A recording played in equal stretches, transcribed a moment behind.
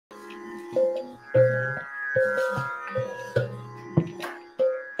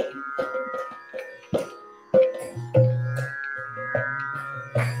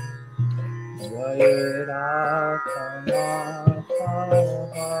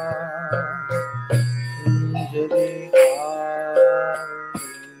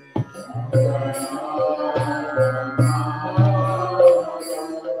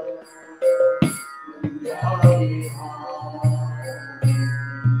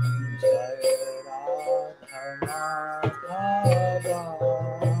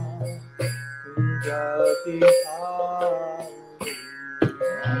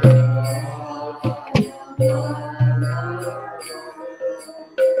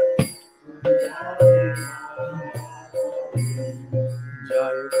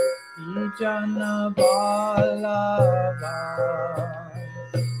Jai Jana Balava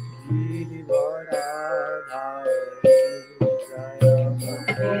Girivara Dhari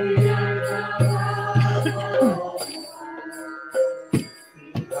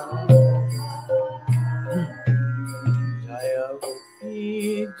Jaya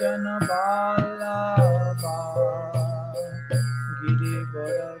Jana Balava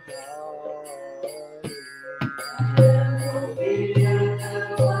Girivara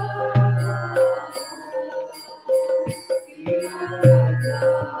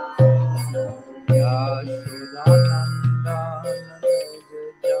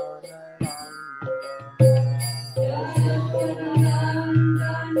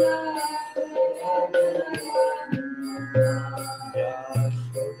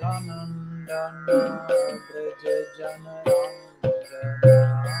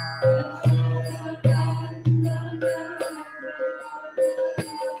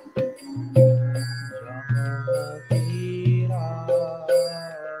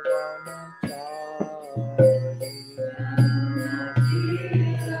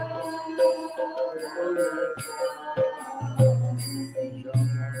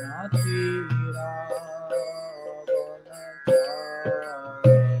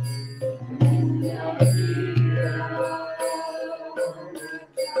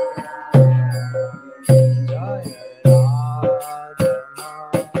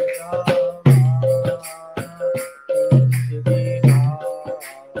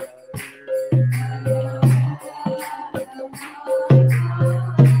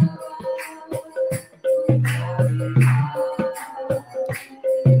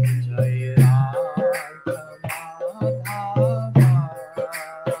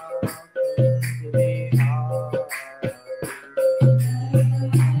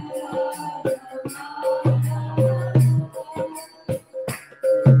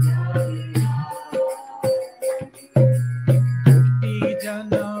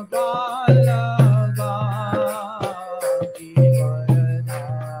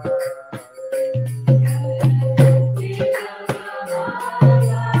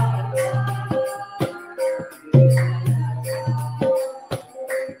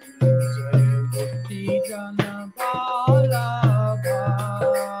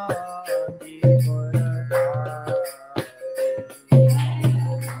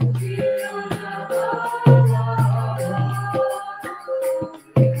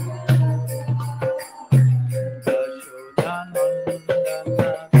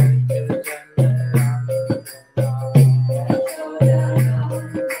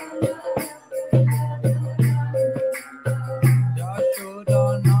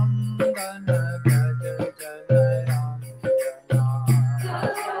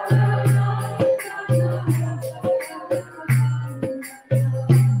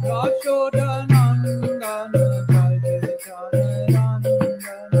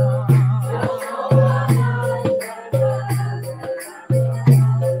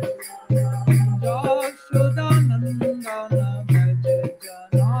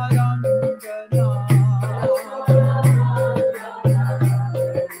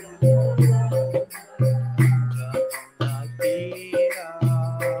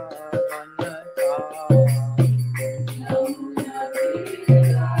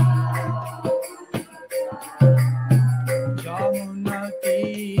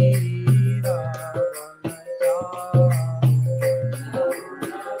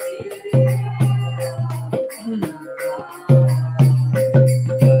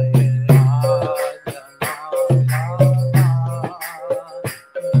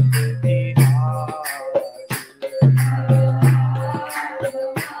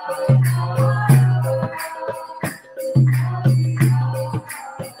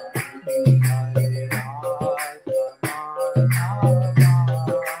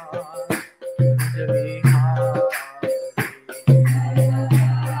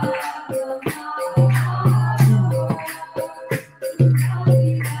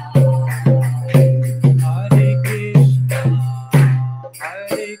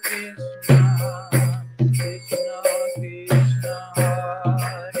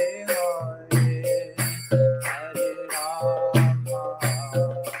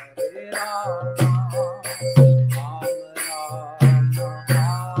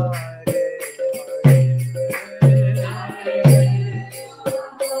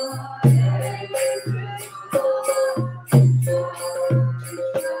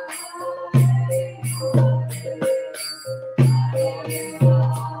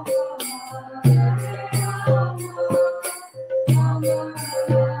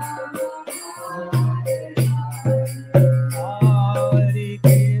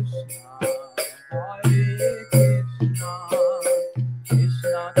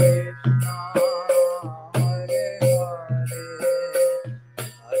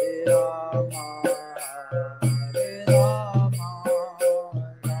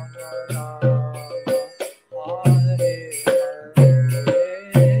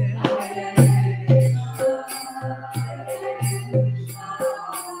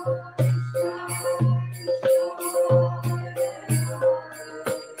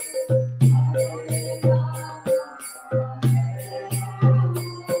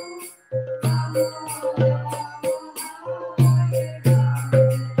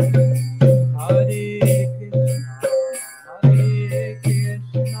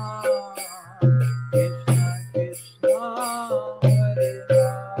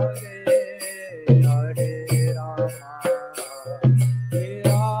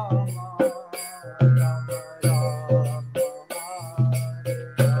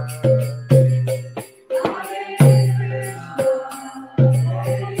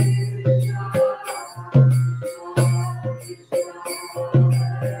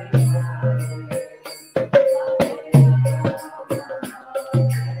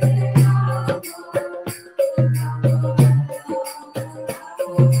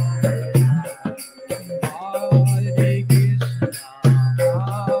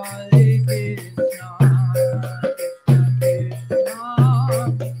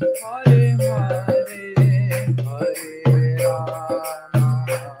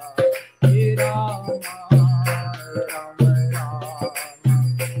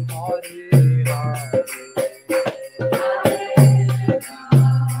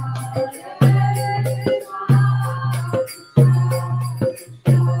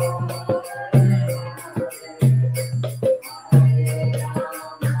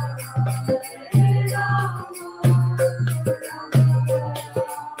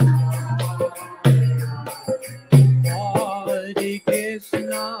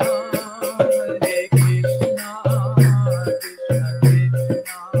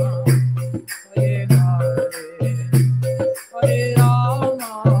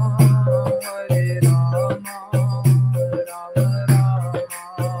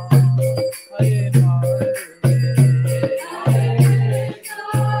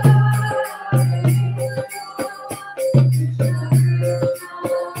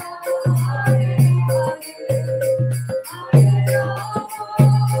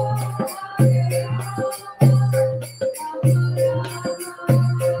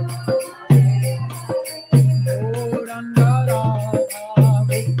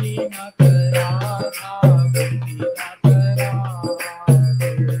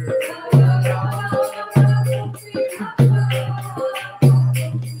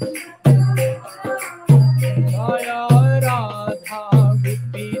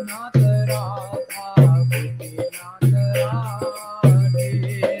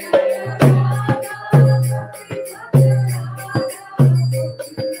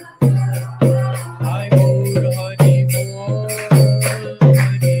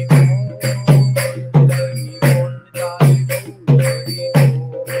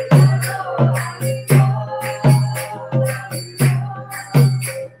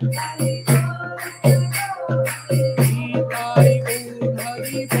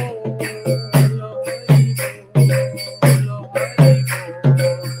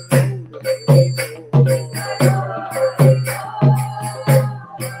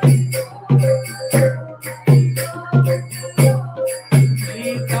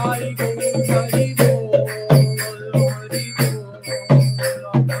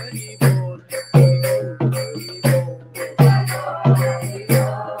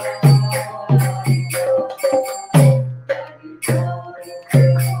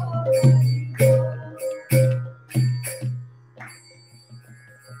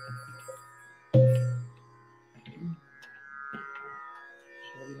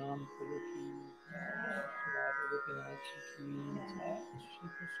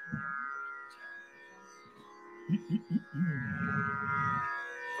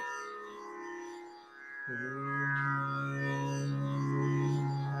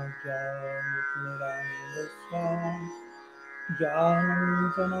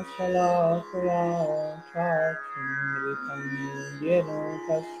Janantanashalakaya Chachimritam Yeno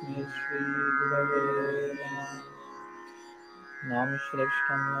Tasmi Sri Gurave Namaha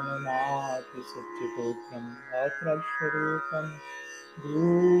Namastrishtam Nanamati Satyaputram Atrasvarupam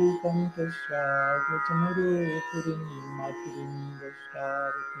Rupam Tasya Gacamarupurim Maturim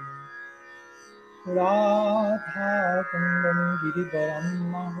Vashtavitim Radha Kundam Girivaram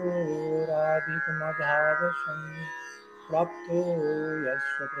Maho Radhikamadhavasam Prapto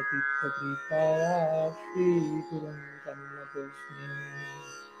Yasya Pratitha Kripaya Shri Gurum Tammatasmi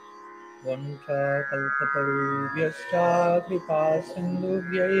Vancha Kalpatarubhyascha Kripa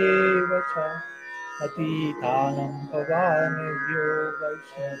Sindhubhya eva cha Patitanam Pavanebhyo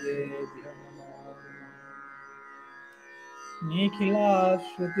Vaishnavebhyo Namo Nikhila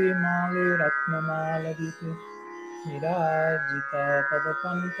Shruti Mali Ratnamala Dite Nirajita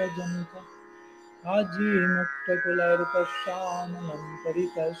Padapankajanta Aji Mukta Kular Pashanam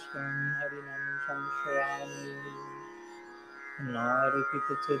Parikashtam Harinam Samshayami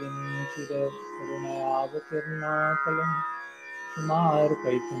Narikita Chirim Chira Karunayavatirna Kalam Kumar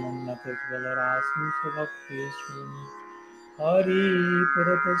Paitanam Natasvalarasim Subhakti Srim Hari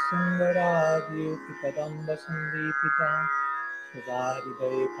Purata Sundaradhyuti Kadamba Sandipita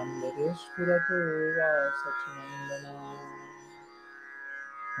Sudharidaye Kandaresh Purato Vasachinandana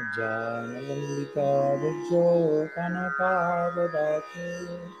Janalambita Vijjo Kanakavadatu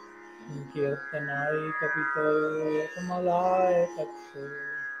Kirtanai Kapitaro Kamalaya Takshu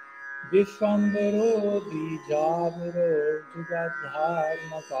Vishwambaro Dijavaro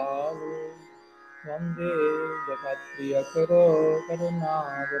Jugadharma Kalu Vande Jagatpriyakaro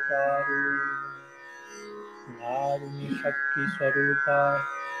Karunavataru Naruni Shakti Swarupa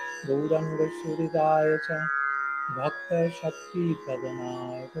Gauranga Suridaya Cha Bhakta Shakti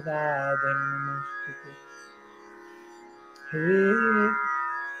Pradanaya Gadadhari Namaste He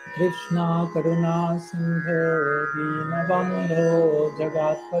Krishna Karuna Sindho Dinabandho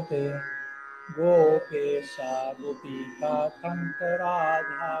Jagatpate Gopesha Gopika Kanta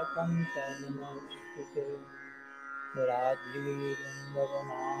Radha Kanta Namaste Radhe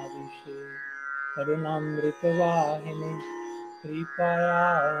Vrindavanadishe Karunamrita Vahini Kripaya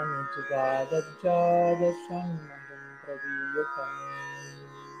Nijgadajjadasyan Maham Praviyatam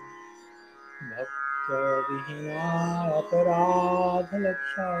Bhakta Vihina Aparadha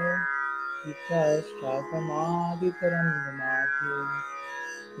Lakshaya Vitastakamaditarandamati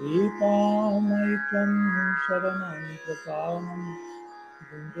Kripamai Tvam Sharanam Prapanam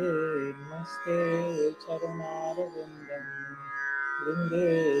Vinde Namaste Charanarvindam Vinde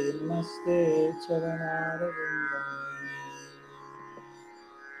Namaste Charanarvindam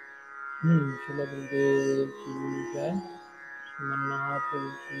Srila Gurudev ki jai, Sriman Mahaprabhu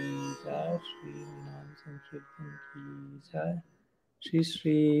ki jai, Shri Nam Sankirtan ki jai,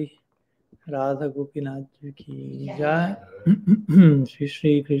 Shri Radha Gopinath ji ki jai,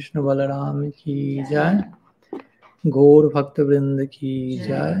 Shri Krishna Balaram ki jai, Gaur Bhakta Vrinda ki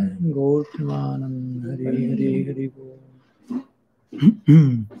jai, Gaur Premanand Hare Hare Hare Bol.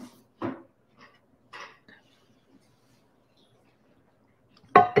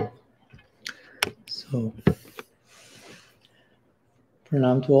 So,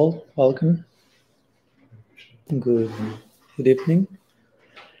 pranam to all, welcome, good evening,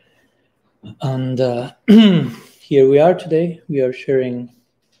 and here we are today. We are sharing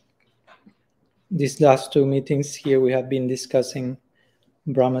these last two meetings. Here we have been discussing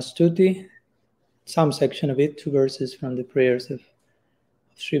Brahma Stuti, some section of it, 2 verses from the prayers of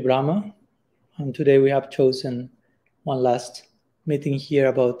Sri Brahma, and today we have chosen one last meeting here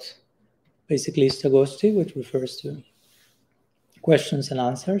about basically ISTAGOSTHI, which refers to questions and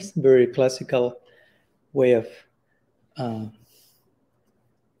answers, very classical way of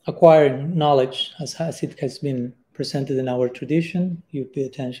acquiring knowledge as it has been presented in our tradition. You pay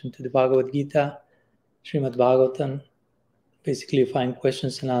attention to the Bhagavad Gita, Srimad Bhagavatam. Basically, you find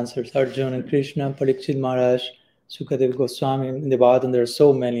questions and answers. Arjuna and Krishna, Parikshit Maharaj, Sukadeva Goswami. In the Bhagavatam, there are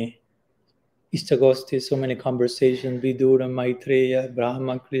so many ISTAGOSTHI, so many conversations, Vidura, Maitreya,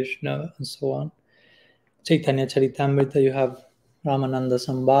 Brahma, Krishna, and so on. Chaitanya Charitamrita, you have Ramananda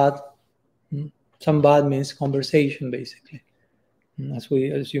Sambad. Sambad means conversation, basically. As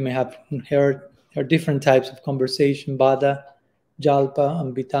you may have heard, there are different types of conversation, Bada, Jalpa,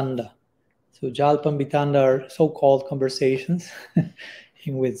 and Vitanda. So Jalpa and Vitanda are so-called conversations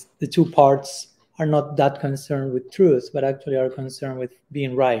in which the two parts are not that concerned with truth, but actually are concerned with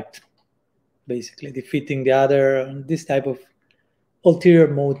being right, basically defeating the other, this type of ulterior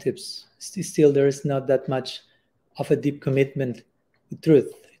motives. Still, there is not that much of a deep commitment to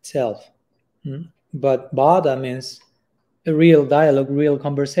truth itself. But Bada means a real dialogue, real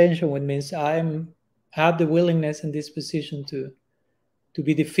conversation, which means I have the willingness and disposition to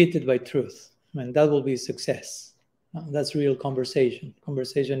be defeated by truth. And that will be success. That's real conversation.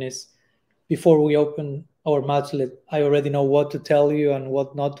 Conversation is, before we open our mouths, I already know what to tell you and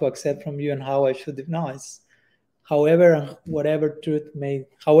what not to accept from you and how I should. No, it's however and whatever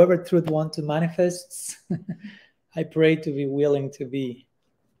however truth wants to manifest. I pray to be willing to be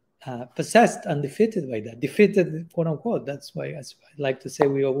possessed and defeated by that. Defeated, quote unquote. That's why, as I like to say,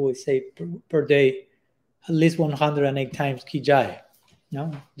 we always say per day, at least 108 times Ki Jai. No?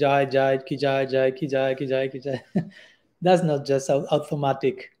 Jai, Jai, Ki Jai, Jai, Ki Jai, Ki Jai, Ki Jai. That's not just an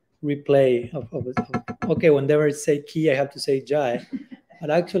automatic replay of okay, whenever I say Ki, I have to say Jai. But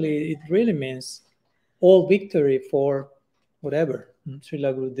actually, it really means all victory for whatever.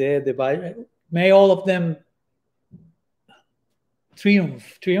 Srila Gurudev, may all of them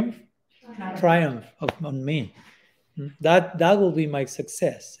triumph on me. That will be my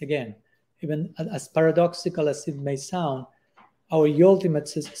success. Again, even as paradoxical as it may sound, our ultimate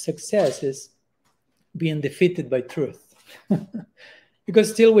success is being defeated by truth.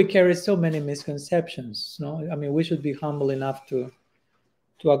 Because still we carry so many misconceptions. No? I mean, we should be humble enough to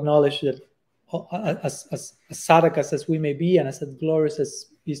acknowledge that as sadhakas as we may be, and as glorious as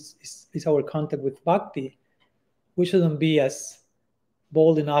is our contact with bhakti, we shouldn't be as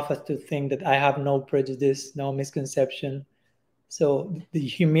bold enough as to think that I have no prejudice, no misconception. So the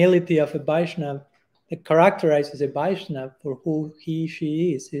humility of a Vaishnava that characterizes a Vaishnava for who he,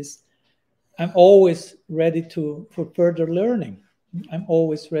 she is I'm always ready for further learning. I'm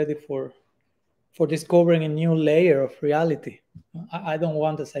always ready for discovering a new layer of reality. I don't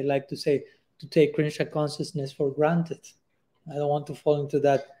want, as I like to say, to take Krishna consciousness for granted. I don't want to fall into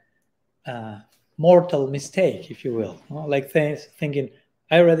that mortal mistake, if you will. Like thinking,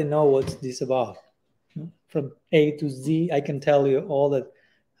 I already know what's this about. From A to Z, I can tell you all that.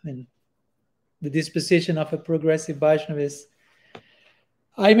 I mean, the disposition of a progressive Vaishnava is,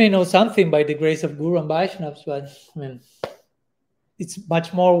 I may know something by the grace of Guru and Vaishnavas, but I mean, it's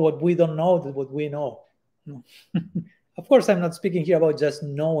much more what we don't know than what we know. Of course, I'm not speaking here about just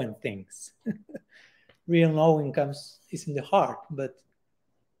knowing things. Real knowing is in the heart, but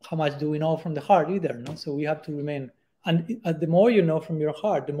how much do we know from the heart either? No? So we have to remain, and the more you know from your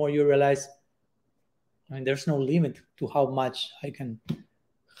heart, the more you realize, I mean, there's no limit to how much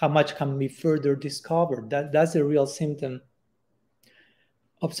can be further discovered. That's a real symptom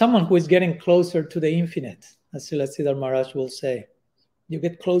of someone who is getting closer to the infinite, as Srila Siddhar Maharaj will say. You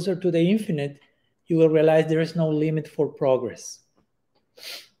get closer to the infinite, you will realize there is no limit for progress.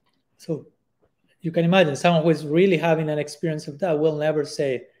 So you can imagine someone who is really having an experience of that will never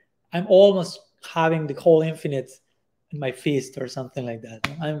say, I'm almost having the whole infinite in my fist or something like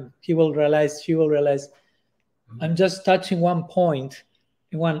that. She will realize, I'm just touching one point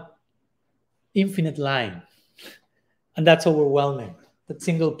in one infinite line. And that's overwhelming. That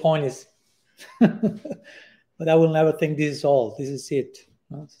single point is, but I will never think this is all. This is it.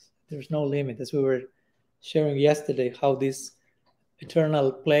 No? There's no limit. As we were sharing yesterday, how this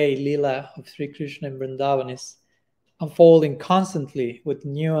eternal play, Lila of Sri Krishna in Vrindavan is unfolding constantly with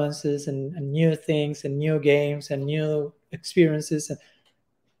nuances and new things and new games and new experiences. And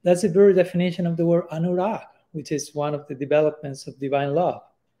that's the very definition of the word anurag, which is one of the developments of divine love.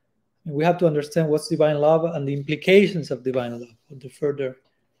 And we have to understand what's divine love and the implications of divine love for the further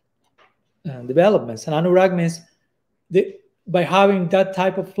developments. And anurag means by having that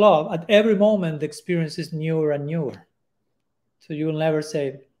type of love, at every moment the experience is newer and newer. So you will never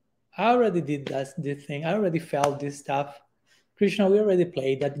say, I already did this thing. I already felt this stuff. Krishna, we already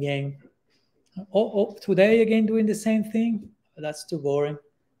played that game. Oh, today again doing the same thing? but that's too boring.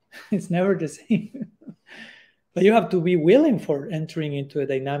 It's never the same. But you have to be willing for entering into a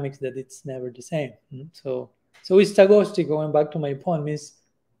dynamics that it's never the same. So ISTAGOSTHI, going back to my point, means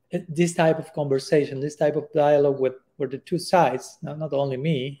this type of conversation, this type of dialogue with where the two sides, not only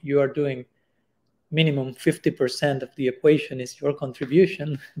me, you are doing minimum 50% of the equation is your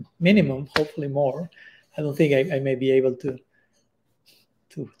contribution, minimum, hopefully more. I don't think I may be able to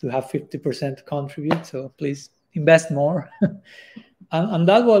have 50% to contribute, so please invest more. and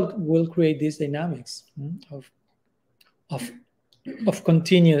that will create these dynamics of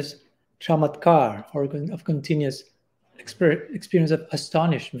continuous chamatkar, or of continuous experience of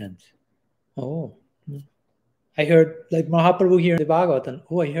astonishment. Oh, I heard, like Mahaprabhu here in the Bhagavatam,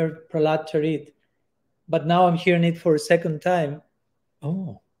 oh, I heard Prahlad Charit, but now I'm hearing it for a second time.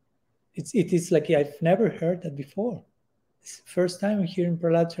 Oh, it is like I've never heard that before. It's the first time I'm hearing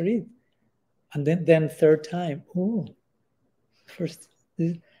Prahlad Charit. And then third time, oh, first.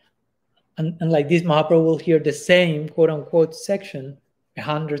 And like this, Mahaprabhu will hear the same quote-unquote section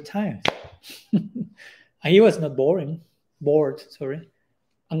 100 times. And he was not bored, sorry.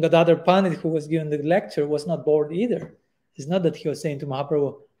 And Gadadhar Pandit, who was giving the lecture, was not bored either. It's not that he was saying to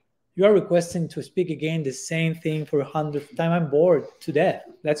Mahaprabhu, you are requesting to speak again the same thing for 100th time. I'm bored to death.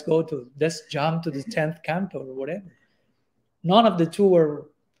 Let's jump to the 10th canto or whatever. None of the two were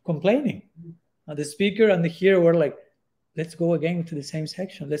complaining. The speaker and the hearer were like, let's go again to the same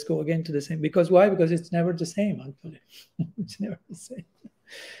section. Let's go again to the same. Because why? Because it's never the same, actually. It's never the same.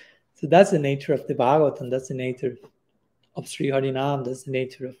 So that's the nature of the Bhagavatam. That's the nature of Sri Harinam. That's the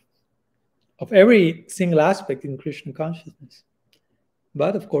nature of every single aspect in Krishna consciousness.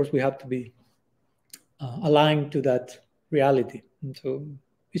 But of course, we have to be aligned to that reality. And so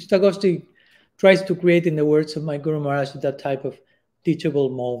ISTAGOSTHI tries to create, in the words of my Guru Maharaj, that type of teachable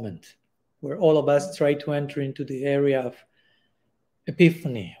moment where all of us try to enter into the area of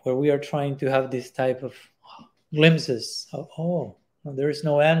epiphany, where we are trying to have this type of glimpses of, oh, there is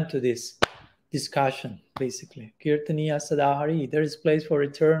no end to this discussion, basically. Kirtaniya Sadahari, there is place for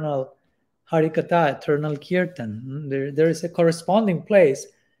eternal Harikatha, eternal Kirtan. There is a corresponding place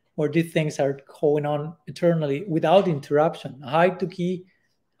where these things are going on eternally without interruption. Haituki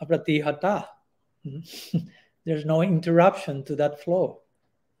apratihata. There's no interruption to that flow.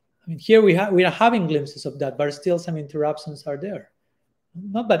 I mean, here we are having glimpses of that, but still some interruptions are there.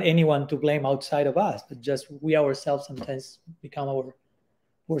 Not that anyone to blame outside of us, but just we ourselves sometimes become our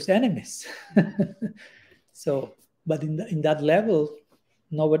worst enemies. So, but in that level,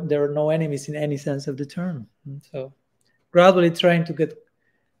 there are no enemies in any sense of the term. And so gradually trying to get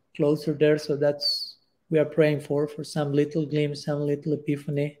closer there. So we are praying for some little glimpse, some little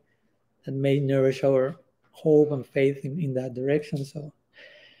epiphany that may nourish our hope and faith in that direction. So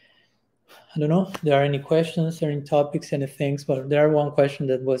I don't know if there are any questions or any topics, any things, but there are one question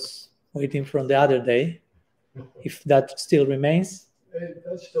that was waiting from the other day, if that still remains.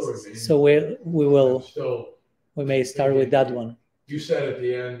 That still remains. So we may start with that one. You said at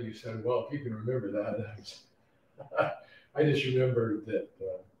the end, you said, well, if you can remember that. I just remembered that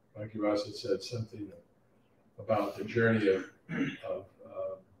Mike Rasa said something about the journey of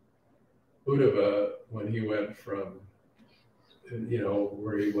Uddhava when he went from,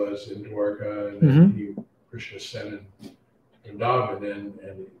 where he was in Dwarka, and then Krishna sent him in Vrindavan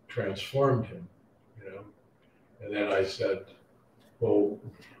and he transformed him, And then I said, well,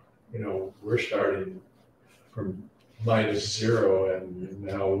 we're starting from -0, and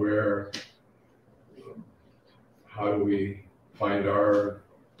now how do we find where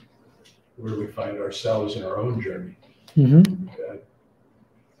do we find ourselves in our own journey? I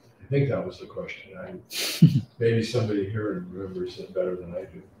think that was the question. Maybe somebody here remembers it better than I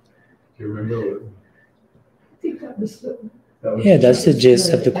do. Do you remember what? I think that was that's the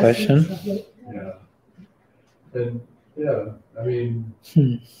gist of the question. Yeah. And I mean,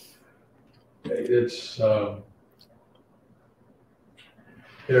 it's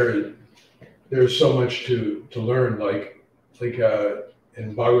there's so much to learn. Like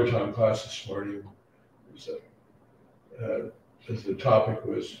in Bhagavatam class this morning, as the topic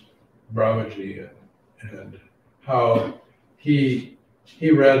was Brahmaji and how he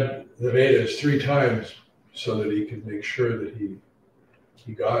read the Vedas 3 times so that he could make sure that he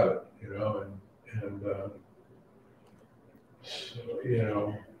got it, and so,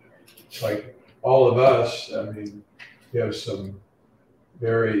 like all of us, I mean, we have some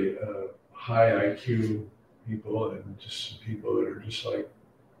very high IQ people and just some people that are just like,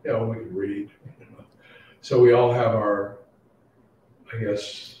 we can read, So we all have our, I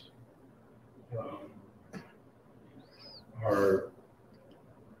guess, our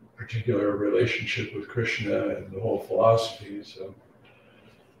particular relationship with Krishna and the whole philosophy. So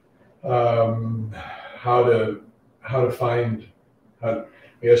how to find, I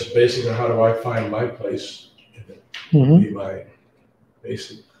guess basically how do I find my place in it? Would be my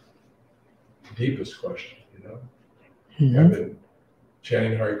basic, deepest question, you know? I've been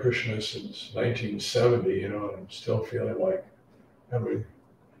chanting Hare Krishna since 1970, and I'm still feeling like I haven't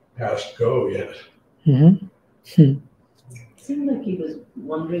passed go yet. It seemed like he was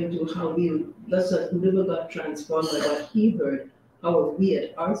wondering too how Dasya never got transformed by what he heard. How are we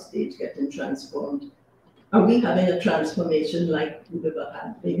at our stage getting transformed? Are we having a transformation like Uddhava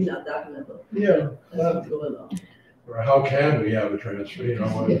had? Maybe not that level. Yeah. As we go along. Or how can we have a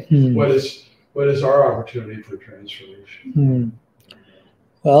transformation? What is our opportunity for transformation?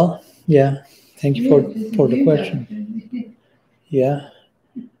 Well, yeah. Thank you for the question. Yeah.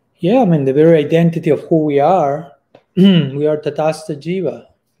 I mean, the very identity of who we are Tatastha Jiva.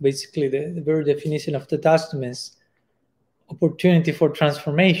 Basically, the very definition of Tatastha means opportunity for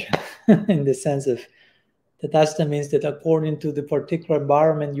transformation in the sense of Tatastha means that according to the particular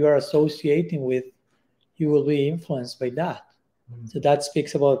environment you are associating with, you will be influenced by that. So that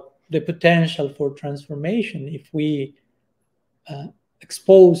speaks about the potential for transformation if we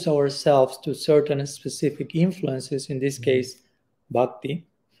expose ourselves to certain specific influences, in this case, bhakti,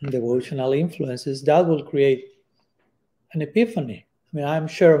 devotional influences, that will create an epiphany. I mean, I'm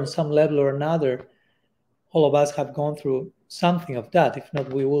sure on some level or another, all of us have gone through something of that. If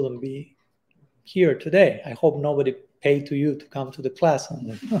not, we wouldn't be here today. I hope nobody paid to you to come to the class.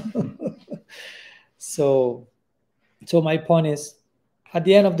 So my point is, at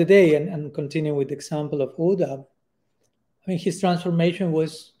the end of the day, and continuing with the example of Uddhava, I mean, his transformation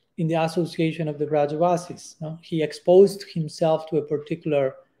was in the association of the Brajavasis. No? He exposed himself to a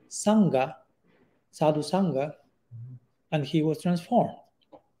particular sangha, sadhu sangha, and he was transformed.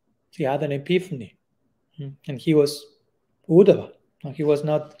 He had an epiphany. And he was Uddhava. He was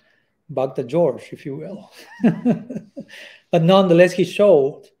not Bhakta George, if you will. But nonetheless, he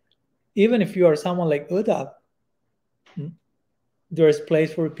showed, even if you are someone like Uddhava, there is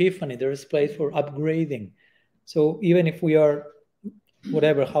place for epiphany, there is place for upgrading. So even if we are,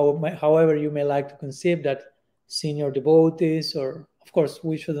 however you may like to conceive that, senior devotees, or of course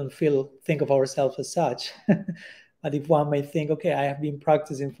we shouldn't think of ourselves as such. But if one may think, okay, I have been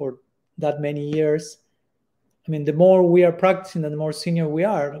practicing for that many years, I mean, the more we are practicing and the more senior we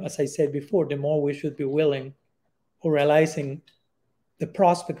are, as I said before, the more we should be willing or realizing the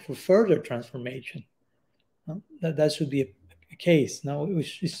prospect for further transformation. That should be a case. Now,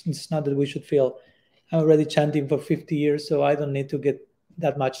 it's not that we should feel, I'm already chanting for 50 years, so I don't need to get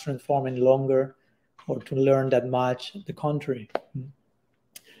that much transformed any longer or to learn that much. The contrary.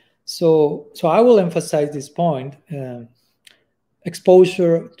 So I will emphasize this point.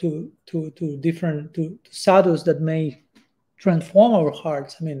 Exposure to sadhus that may transform our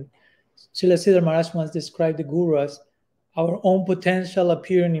hearts. I mean, Srila Siddhar Maharaj once described the Guru as our own potential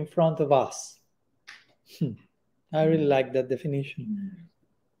appearing in front of us. I really like that definition.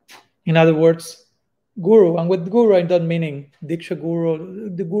 In other words, Guru, and with Guru I don't mean Diksha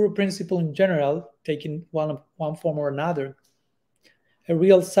Guru, the Guru principle in general, taking one form or another. A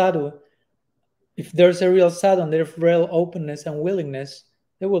real sadhu, if there's a real sadhu and there's real openness and willingness,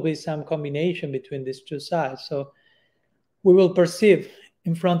 there will be some combination between these two sides. So we will perceive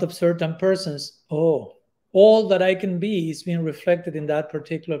in front of certain persons, oh, all that I can be is being reflected in that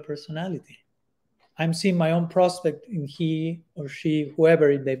particular personality. I'm seeing my own prospect in he or she,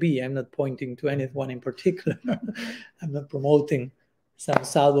 whoever it may be. I'm not pointing to anyone in particular. I'm not promoting some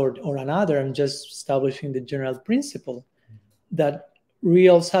sadhu or another. I'm just establishing the general principle that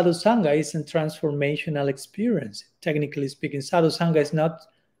real sadhu sangha is a transformational experience. Technically speaking, sadhu sangha is not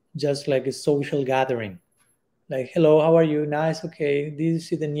just like a social gathering. Like, hello, how are you? Nice, okay. Did you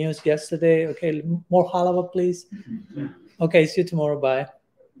see the news yesterday? Okay, more halava, please. Okay, see you tomorrow, bye.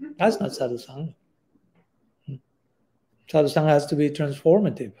 That's not sadhu sangha. Sadhu sangha has to be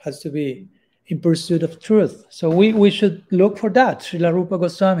transformative, has to be in pursuit of truth. So we should look for that. Srila Rupa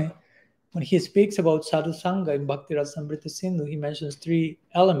Goswami, when he speaks about sadhu sangha in Bhakti Rasamrita Sindhu, he mentions 3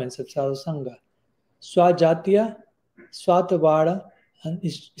 elements of sadhu sangha: swajatiya, svatavara, and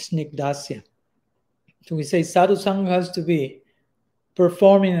snigdasya. So we say sadhu sangha has to be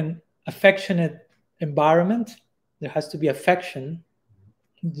performing an affectionate environment. There has to be affection.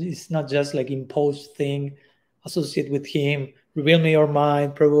 It's not just like imposed thing, associate with him, reveal me your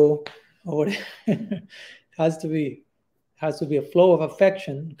mind, Prabhu, or whatever. It has to be a flow of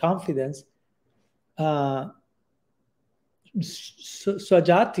affection, confidence.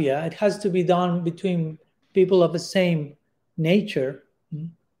 Swajatiya, it has to be done between people of the same nature.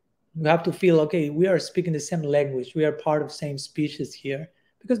 We have to feel, okay, we are speaking the same language. We are part of the same species here,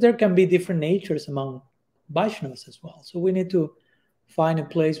 because there can be different natures among Vaishnavas as well. So we need to find a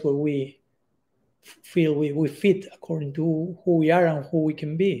place where we feel we fit according to who we are and who we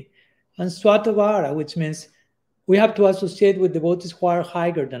can be. And Swatavara, which means we have to associate with devotees who are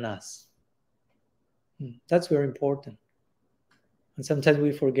higher than us. That's very important. And sometimes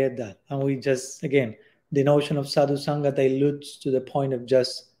we forget that. And we just, again, the notion of sadhu sangha dilutes to the point of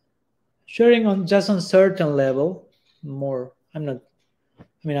just sharing on certain level more. I'm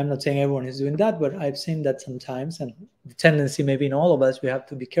not saying everyone is doing that, but I've seen that sometimes. And the tendency maybe in all of us, we have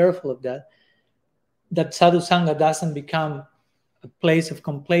to be careful of that. That sadhu sangha doesn't become a place of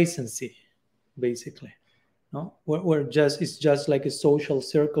complacency, basically. No, it's just like a social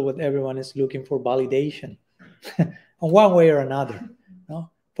circle where everyone is looking for validation, in one way or another. No,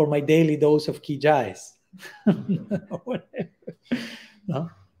 for my daily dose of kijais. No,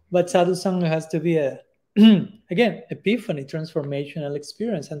 but sadhu sangha has to be a again epiphany, transformational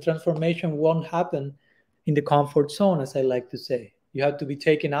experience, and transformation won't happen in the comfort zone, as I like to say. You have to be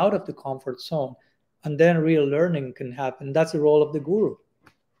taken out of the comfort zone, and then real learning can happen. That's the role of the guru.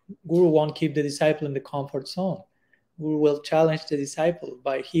 Guru won't keep the disciple in the comfort zone. Guru will challenge the disciple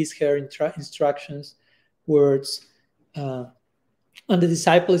by his, her instructions, words. And the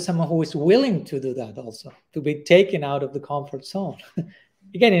disciple is someone who is willing to do that also, to be taken out of the comfort zone.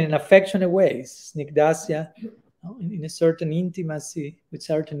 Again, in an affectionate way, Dasya, in a certain intimacy,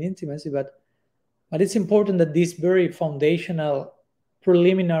 but it's important that these very foundational,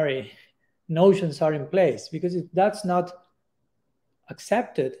 preliminary notions are in place, because if that's not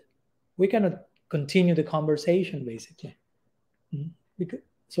accepted, we cannot continue the conversation, basically.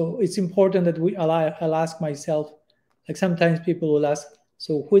 So it's important that I'll ask myself, like sometimes people will ask,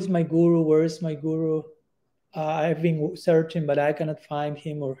 so who is my guru? Where is my guru? I've been searching, but I cannot find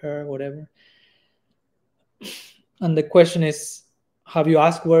him or her, whatever. And the question is, have you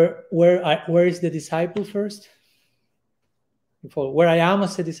asked where is the disciple first? Where I am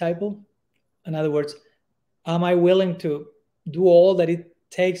as a disciple? In other words, am I willing to do all that it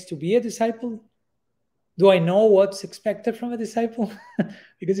takes to be a disciple? Do I know what's expected from a disciple?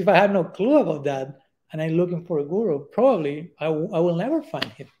 Because if I have no clue about that and I'm looking for a guru, probably I will never find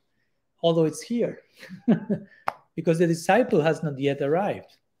him, although it's here, because the disciple has not yet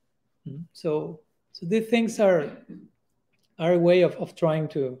arrived. So these things are a way of trying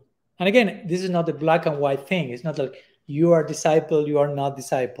to, and again, this is not a black and white thing. It's not like you are disciple, you are not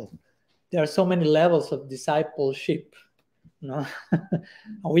disciple. There are so many levels of discipleship. No?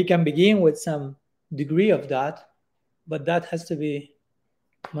 We can begin with some degree of that, but that has to be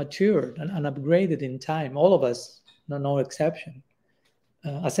matured and upgraded in time. All of us, no exception,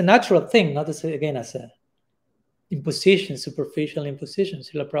 as a natural thing, not as a imposition, superficial imposition.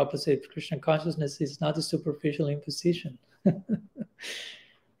 Srila Prabhupada said Krishna consciousness is not a superficial imposition.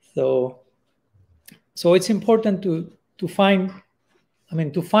 So it's important to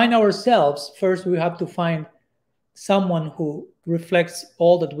find ourselves. First, we have to find someone who reflects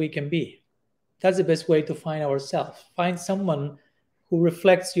all that we can be. That's the best way to find ourselves. Find someone who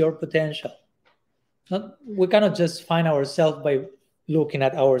reflects your potential. We cannot just find ourselves by looking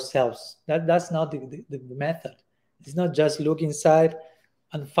at ourselves. That's not the method. It's not just look inside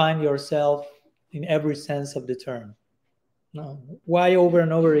and find yourself in every sense of the term. No. Why over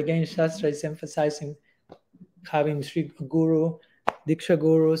and over again Shastra is emphasizing having Sri Guru, Diksha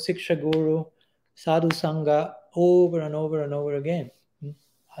Guru, Siksha Guru, Sadhu Sangha over and over and over again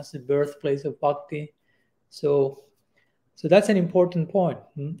as the birthplace of bhakti. So that's an important point.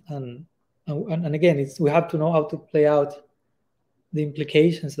 And again, we have to know how to play out the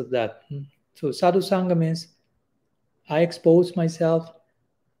implications of that. So Sadhu Sangha means I expose myself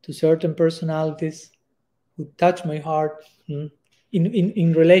to certain personalities who touch my heart,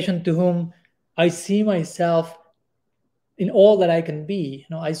 in relation to whom I see myself in all that I can be.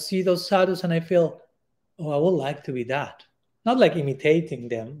 I see those sadhus and I feel, oh, I would like to be that. Not like imitating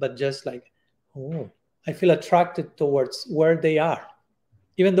them, but just like, oh, I feel attracted towards where they are.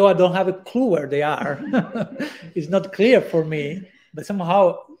 Even though I don't have a clue where they are. It's not clear for me, but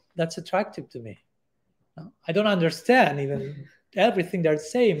somehow that's attractive to me. I don't understand even everything they're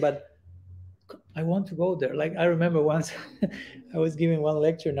saying, but I want to go there. Like I remember once I was giving one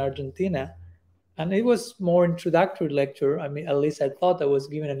lecture in Argentina, and it was more introductory lecture. I mean, at least I thought I was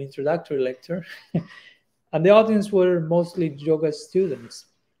giving an introductory lecture. And the audience were mostly yoga students.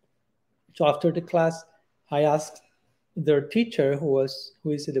 So after the class, I asked their teacher, who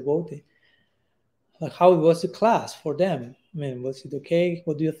is a devotee, like, how was the class for them? I mean, was it okay?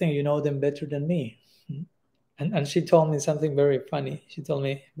 What do you think? You know them better than me. And she told me something very funny. She told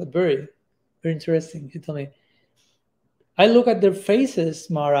me, but very, very interesting. She told me, I look at their faces,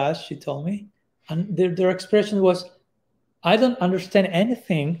 Maharaj, she told me, and their expression was, I don't understand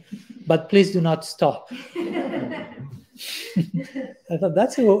anything, but please do not stop. I thought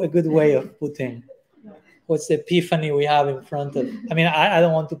that's a good way of putting what's the epiphany we have in front of. I mean, I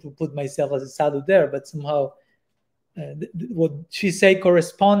don't want to put myself as a sadhu there, but somehow what she said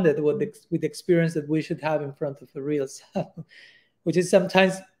corresponded with the experience that we should have in front of a real sadhu, which is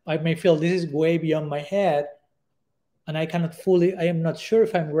sometimes I may feel this is way beyond my head, and I am not sure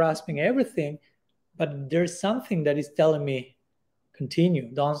if I'm grasping everything, but there's something that is telling me, continue,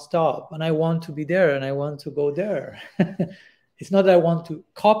 don't stop. And I want to be there and I want to go there. It's not that I want to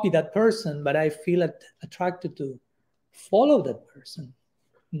copy that person, but I feel attracted to follow that person.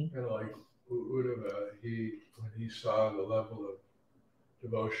 And like Uddhava, when he saw the level of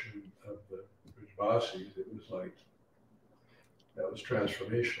devotion of the Brajvasis, it was like, that was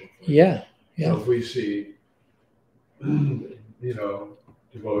transformational. Yeah. So if we see,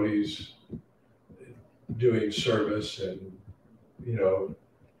 devotees doing service and,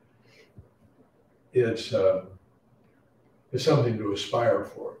 it's something to aspire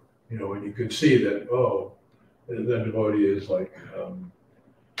for, when you could see that, the devotee is like,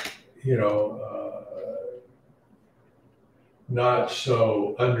 not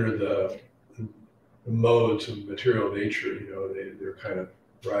so under the modes of material nature, they're kind of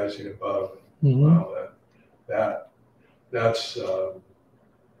rising above. Mm-hmm. Wow, that's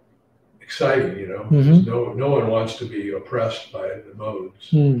exciting, Mm-hmm. No one wants to be oppressed by the modes.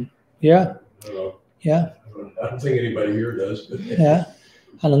 Yeah. I don't think anybody here does. But yeah.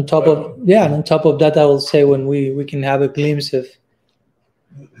 And on top of that, I will say when we can have a glimpse of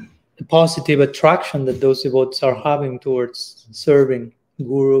the positive attraction that those devotees are having towards serving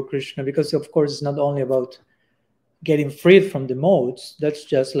Guru Krishna, because of course it's not only about getting freed from the modes. That's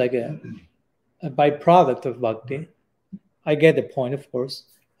just like a byproduct of bhakti. I get the point, of course.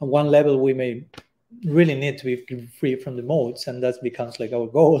 On one level, we may really need to be free from the modes, and that becomes like our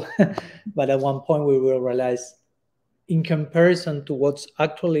goal. But at one point, we will realize, in comparison to what's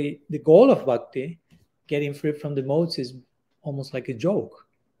actually the goal of bhakti, getting free from the modes is almost like a joke.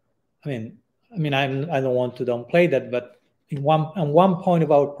 I mean, I don't want to downplay that, but on one point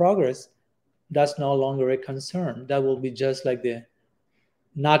of our progress, that's no longer a concern. That will be just like the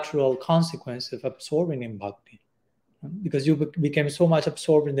natural consequence of absorbing in bhakti. Because you became so much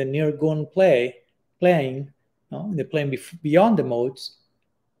absorbed in the nirgun playing, the playing beyond the modes,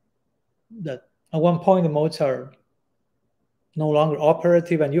 that at one point the modes are no longer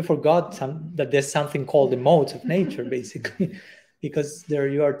operative, and you forgot that there's something called the modes of nature, basically, because there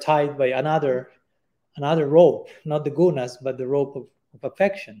you are tied by another rope, not the gunas, but the rope of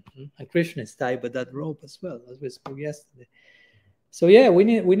affection. And Krishna is tied by that rope as well, as we spoke yesterday. So yeah, we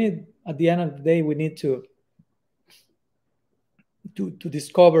need at the end of the day, we need to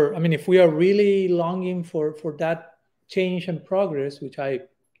discover. I mean, if we are really longing for that change and progress, which I,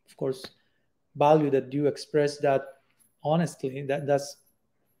 of course, value that you express that honestly, that's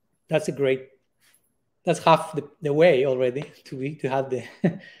half the way already to have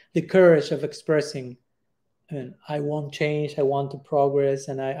the courage of expressing. I mean, I want change, I want to progress,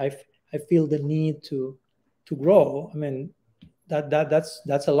 and I feel the need to grow. I mean,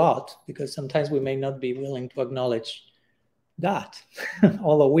 that's a lot, because sometimes we may not be willing to acknowledge that,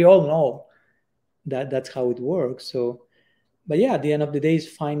 although we all know that that's how it works. So, but yeah, at the end of the day, is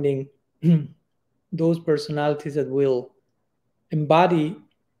finding those personalities that will embody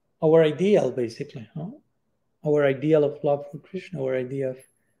our ideal, basically, our ideal of love for Krishna, our idea of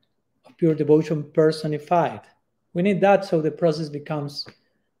pure devotion personified. We need that so the process becomes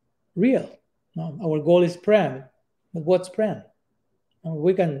real. Our goal is prem, but what's prem?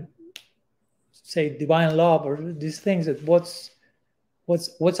 We can say divine love or these things. That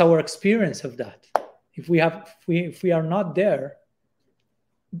what's our experience of that? If we are not there,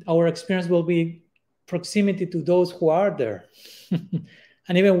 our experience will be proximity to those who are there.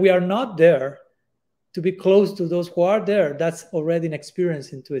 And even we are not there, to be close to those who are there, that's already an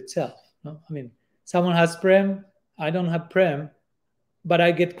experience into itself. I mean, someone has prem, I don't have prem, but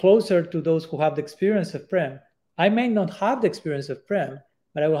I get closer to those who have the experience of prem. I may not have the experience of prem,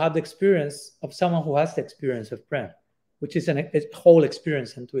 but I will have the experience of someone who has the experience of prem, which is a whole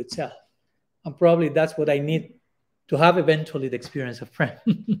experience unto itself. And probably that's what I need to have eventually the experience of prem.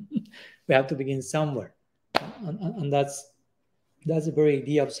 We have to begin somewhere. And that's the very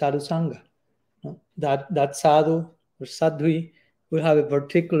idea of sadhu sangha. That sadhu or sadhvi will have a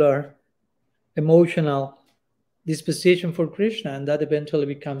particular emotional disposition for Krishna, and that eventually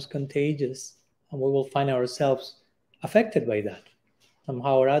becomes contagious and we will find ourselves affected by that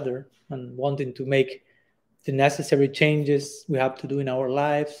somehow or other, and wanting to make the necessary changes we have to do in our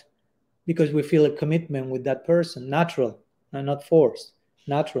lives because we feel a commitment with that person, natural and not forced,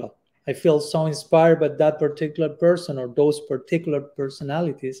 natural. I feel so inspired by that particular person or those particular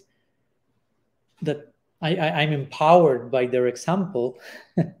personalities that I'm empowered by their example.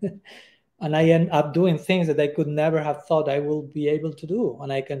 And I end up doing things that I could never have thought I will be able to do.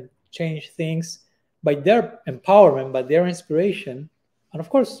 And I can change things by their empowerment, by their inspiration. And of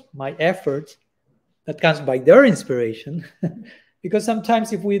course, my effort that comes by their inspiration. Because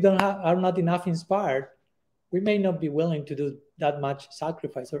sometimes if we are not enough inspired, we may not be willing to do that much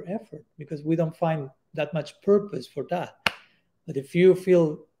sacrifice or effort because we don't find that much purpose for that. But if you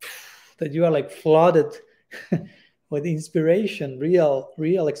feel that you are like flooded with inspiration,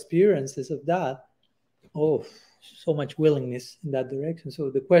 real experiences of that, oh, so much willingness in that direction. So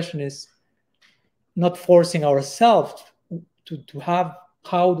the question is not forcing ourselves to have,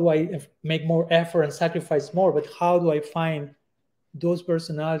 how do I make more effort and sacrifice more, but how do I find those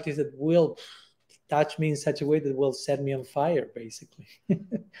personalities that will touch me in such a way that will set me on fire, basically.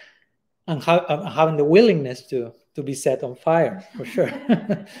 And having the willingness to be set on fire, for sure.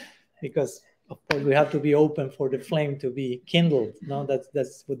 Because of course we have to be open for the flame to be kindled. No,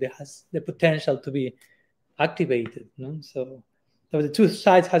 that's what has the potential to be activated. No? So the two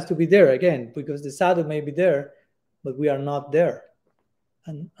sides has to be there again, because the sadhu may be there, but we are not there.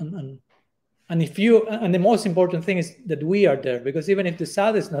 And the most important thing is that we are there, because even if the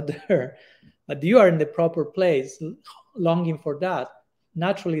sadhu is not there, but you are in the proper place, longing for that,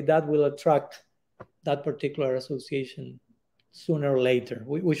 naturally that will attract that particular association sooner or later.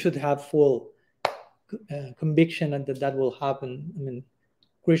 We should have full conviction that will happen. I mean,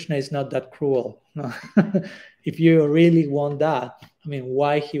 Krishna is not that cruel. No. If you really want that, I mean,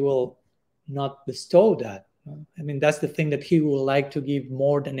 why he will not bestow that? I mean, that's the thing that he will like to give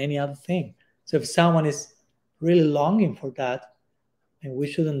more than any other thing. So if someone is really longing for that, and we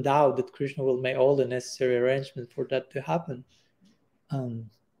shouldn't doubt that Krishna will make all the necessary arrangements for that to happen. And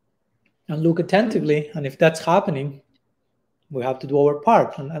look attentively, and if that's happening, we have to do our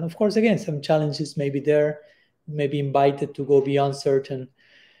part. And of course, again, some challenges may be there. We may be invited to go beyond certain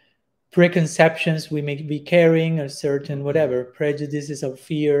preconceptions we may be carrying, or certain whatever prejudices or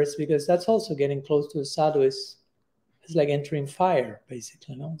fears, because that's also getting close to a sadhu. It's like entering fire,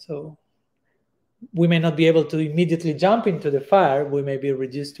 basically. No? So we may not be able to immediately jump into the fire. We may be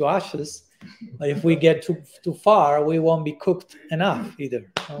reduced to ashes. But if we get too far, we won't be cooked enough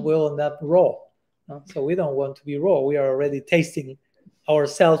either. We'll end up raw. So we don't want to be raw. We are already tasting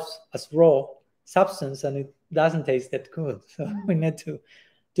ourselves as raw substance, and it doesn't taste that good. So we need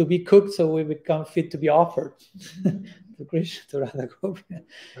to be cooked so we become fit to be offered to Krishna, to Radha Govinda.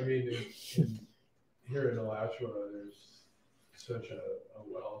 I mean, here in Alachua, there's such a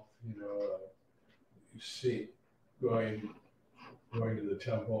wealth, you see, going to the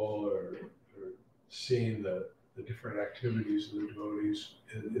temple or seeing the different activities of the devotees,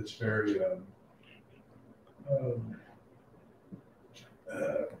 it's very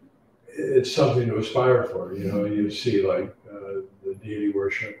it's something to aspire for. You see like the deity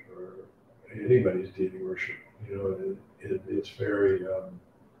worship or anybody's deity worship. It's very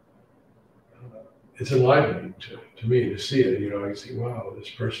it's enlivening to me to see it. I see, wow, this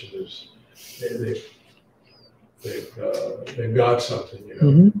person is they've got something.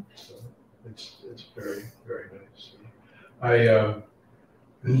 Mm-hmm. So it's very, very nice.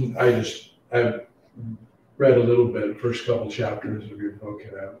 I've read a little bit, first couple chapters of your book,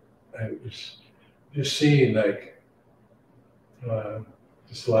 and I was just seeing like,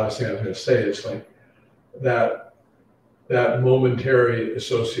 just the last thing I was going to say, it's like that momentary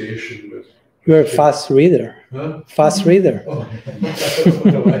association with. You're a fast reader. Huh? Fast reader. Oh,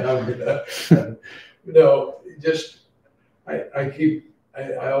 no, I haven't that. No, just I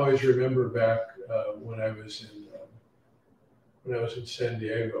always remember back when I was in San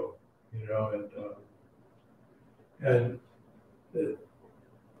Diego, and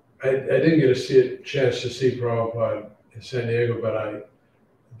I didn't get a chance to see Prabhupada in San Diego, but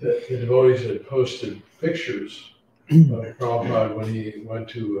the devotees had posted pictures of Prabhupada when he went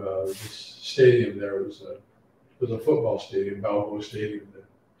to this stadium there. It was a football stadium, Balboa Stadium, the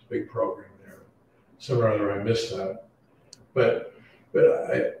big program there. Somehow or other I missed that. But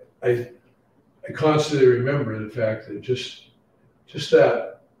I constantly remember the fact that just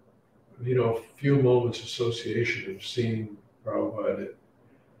that, few moments association of seeing Prabhupada,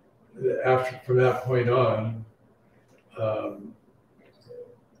 from that point on,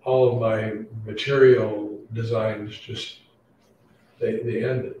 all of my material designs just they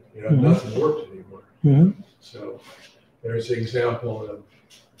ended. You know, nothing worked anymore. So there's an example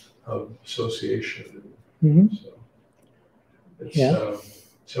of association. So it's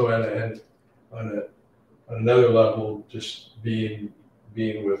and on another level, just being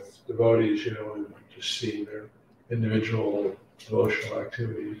with devotees, you know, and just seeing their individual devotional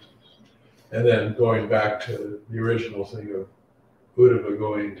activities, and then going back to the original thing of Uddhava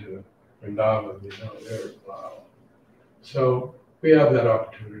going to Vrindavan, you know, there, wow. So we have that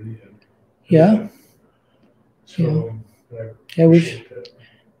opportunity.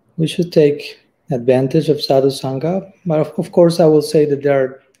 We should take advantage of sadhu sangha. But of course, I will say that there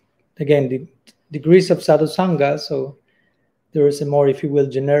are, again, the degrees of sadhu sangha. So there is a more, if you will,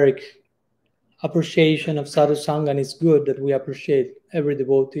 generic appreciation of sadhu sangha, and it's good that we appreciate every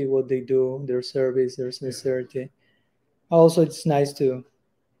devotee, what they do, their service, their sincerity. Also, it's nice to,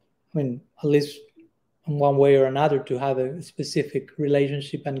 at least in one way or another, to have a specific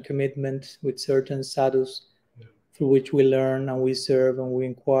relationship and commitment with certain sadhus through which we learn and we serve and we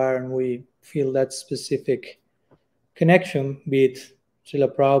inquire and we feel that specific connection, be it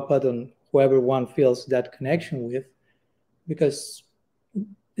Srila Prabhupada and whoever one feels that connection with, because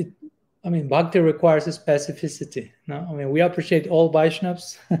bhakti requires a specificity. No? We appreciate all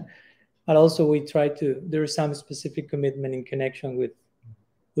Vaishnavas, but also we try to, there is some specific commitment in connection with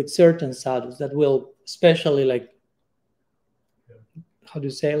certain sadhus that will, especially how do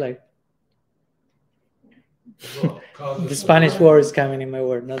you say, the Spanish word is coming in my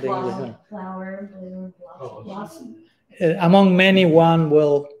word, not the English one. Flower, blossom. Among many, one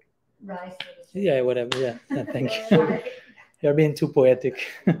will rise. Yeah, whatever. Yeah, thank you. You're being too poetic.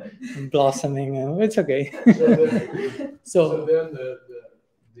 Blossoming. It's okay. So then the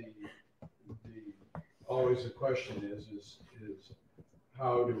always the question is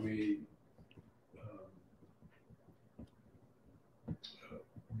how do we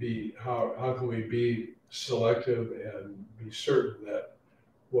how can we be selective and be certain that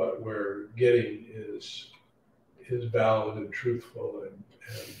what we're getting is valid and truthful and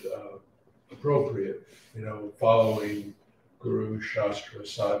appropriate, you know, following Guru, Shastra,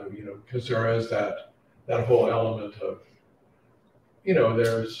 Sadhu, you know, because there is that whole element of, you know,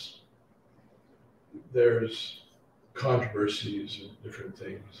 there's controversies and different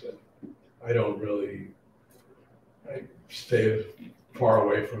things that I stay as far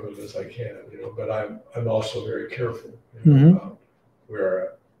away from it as I can, you know, but I'm also very careful, you know,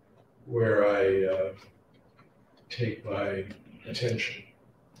 about where I take my attention.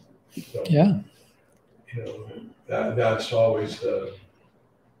 So, you know, that's always an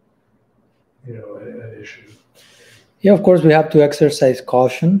issue. Yeah, of course, we have to exercise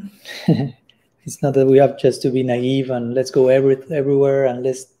caution. It's not that we have just to be naive and let's go everywhere and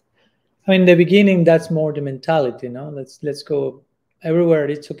in the beginning, that's more the mentality, you know. Let's go everywhere.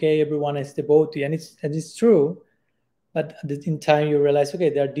 It's okay. Everyone is devotee, and it's true. But in time, you realize, okay,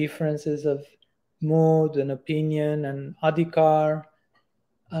 there are differences of mood and opinion and adhikar,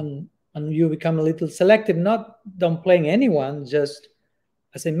 and you become a little selective, not downplaying anyone, just,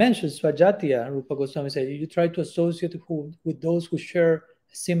 as I mentioned, Swajatiya, Rupa Goswami said, you try to associate with those who share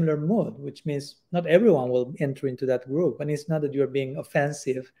a similar mood, which means not everyone will enter into that group. And it's not that you're being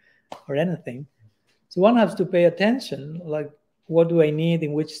offensive or anything. So one has to pay attention, like, what do I need,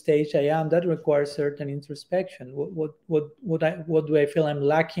 in which stage I am? That requires certain introspection. What do I feel I'm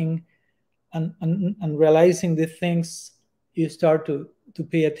lacking? And realizing the things, you start to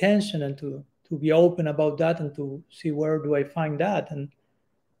pay attention and to be open about that and to see where do I find that. And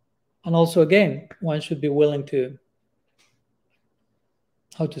also, again, one should be willing to,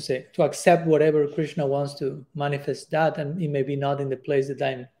 to accept whatever Krishna wants to manifest that, and it may be not in the place that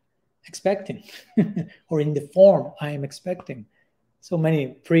I'm expecting or in the form I am expecting. So many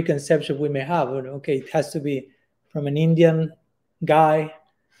preconceptions we may have. Okay, it has to be from an Indian guy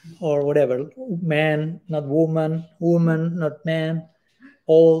or whatever, man, not woman, woman, not man,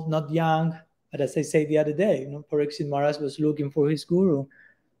 old, not young. But as I said the other day, Parikshit Maharaj was looking for his guru.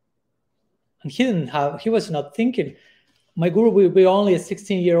 And he was not thinking, my guru will be only a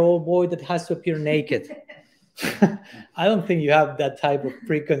 16-year-old boy that has to appear naked. I don't think you have that type of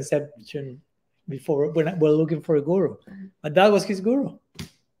preconception before when we're looking for a guru. But that was his guru.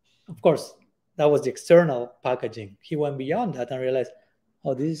 Of course, that was the external packaging. He went beyond that and realized,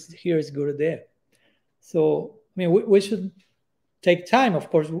 oh, here is Gurudev. So, we should take time. Of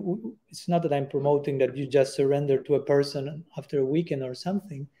course, it's not that I'm promoting that you just surrender to a person after a weekend or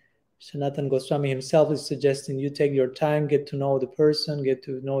something. Sanatana Goswami himself is suggesting you take your time, get to know the person, get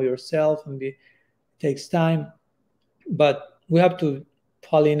to know yourself, and it takes time. But we have to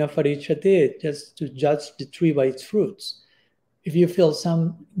Phalena Farichyate, just to judge the tree by its fruits. if you feel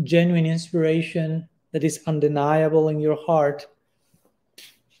some genuine inspiration that is undeniable in your heart,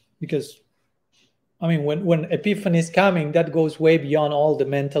 because I mean, when epiphany is coming, that goes way beyond all the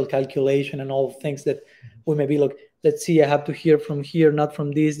mental calculation and all things that we may be like, let's see, I have to hear from here, not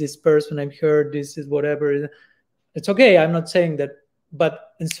from this person I've heard, this is whatever. It's okay, I'm not saying that,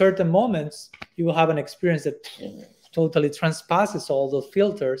 but in certain moments, you will have an experience that totally transpasses all those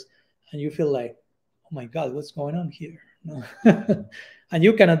filters, and you feel like, oh my God, what's going on here? No. And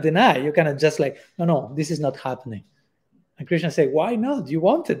you cannot deny, you cannot just like, no, this is not happening. And Krishna said, why not? You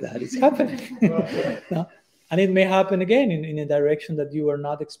wanted that. It's happening. No? And it may happen again in a direction that you are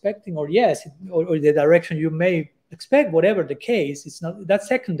not expecting, or yes, or the direction you may expect, whatever the case, it's not, that's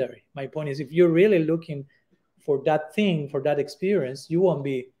secondary. My point is, if you're really looking for that thing, for that experience, you won't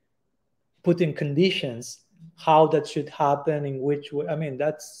be putting conditions, how that should happen, in which way. I mean,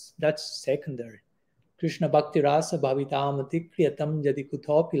 that's secondary. Krishna Bhakti Rasa Bhavitamati Kriyatam Jadi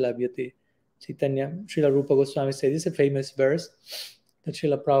Kutopi Labhyate. Chaitanya, Srila Rupa Goswami said, this is a famous verse that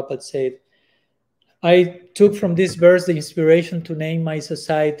Srila Prabhupada said. I took from this verse the inspiration to name my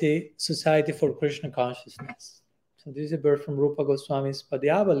society for Krishna consciousness. So this is a verse from Rupa Goswami's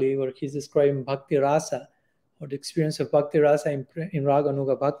Padyavali, where he's describing Bhakti Rasa, or the experience of Bhakti Rasa in Raga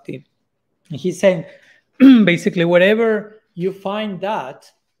Nuga Bhakti. And he's saying, basically, whatever you find that,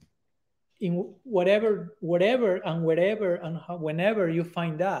 in whatever and wherever and whenever you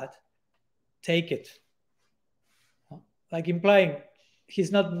find that, take it. Like implying,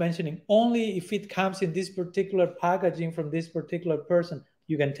 he's not mentioning only if it comes in this particular packaging from this particular person,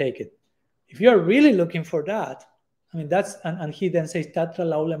 you can take it. If you're really looking for that, I mean, that's, and he then says, Tatra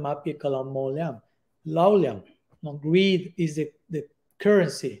laulyam api kalam molyam. Laulyam, greed is the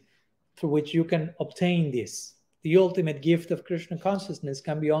currency through which you can obtain this. The ultimate gift of Krishna consciousness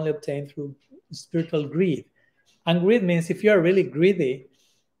can be only obtained through spiritual greed. And greed means if you are really greedy,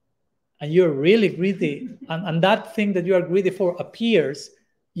 and you're really greedy, and that thing that you are greedy for appears,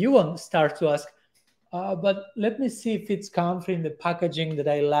 you won't start to ask, but let me see if it's come from the packaging that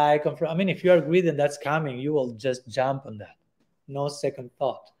I like. I mean, if you are greedy and that's coming, you will just jump on that. No second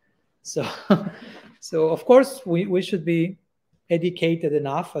thought. So, so of course, we should be educated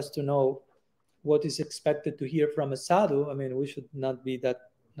enough as to know what is expected to hear from a sadhu. I mean, we should not be that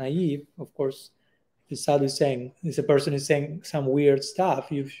naive. Of course, the sadhu is saying, if a person is saying some weird stuff,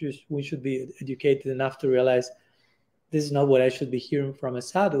 we should be educated enough to realize this is not what I should be hearing from a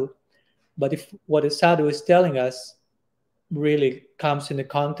sadhu. But if what a sadhu is telling us really comes in the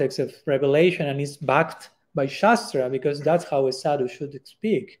context of revelation and is backed by Shastra, because that's how a sadhu should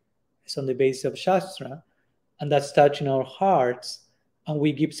speak. It's on the basis of Shastra, and that's touching our hearts. And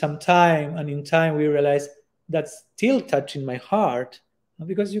we give some time, and in time we realize that's still touching my heart,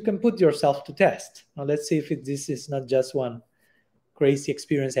 because you can put yourself to test. Now let's see if this is not just one crazy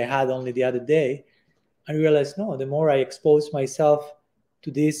experience I had only the other day. I realized, no, the more I expose myself to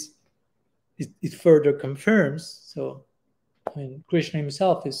this, it further confirms. So, I mean, Krishna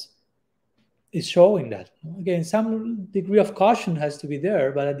himself is showing that. Again, some degree of caution has to be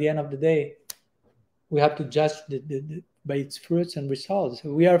there, but at the end of the day, we have to judge by its fruits and results.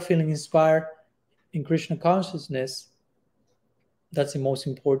 So we are feeling inspired in Krishna consciousness. That's the most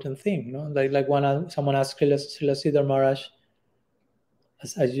important thing. You know? Like when someone asked Srila Siddhar Maharaj,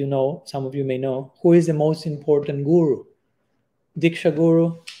 as you know, some of you may know, who is the most important guru? Diksha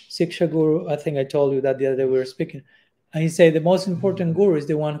Guru, Siksha Guru. I think I told you that the other day we were speaking. And he said the most important guru is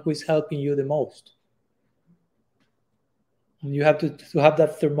the one who is helping you the most. And you have to have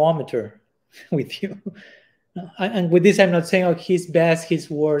that thermometer with you. And with this, I'm not saying, oh, he's best, he's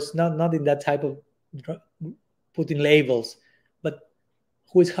worst, not in that type of putting labels, but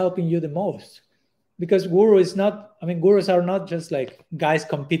who is helping you the most? Because gurus are not just like guys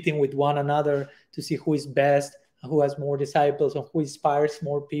competing with one another to see who is best, and who has more disciples, and who inspires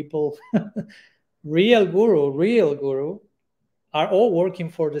more people. Real guru are all working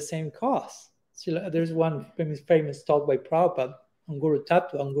for the same cause. So there's one famous talk by Prabhupada on Guru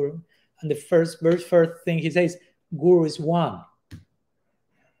Tattva, on Guru. And the first thing he says, Guru is one.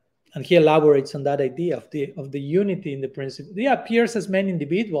 And he elaborates on that idea of the unity in the principle. They appears as many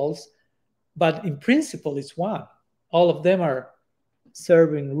individuals, but in principle it's one. All of them are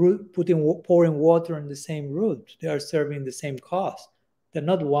serving root, pouring water in the same root. They are serving the same cause. They're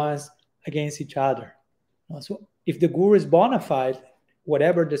not ones against each other. So if the guru is bona fide,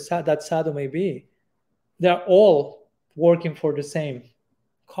 whatever that sadhu may be, they're all working for the same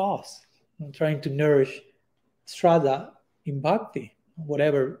cause, trying to nourish Shraddha in bhakti,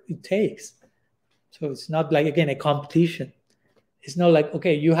 whatever it takes. So it's not like, again, a competition. It's not like,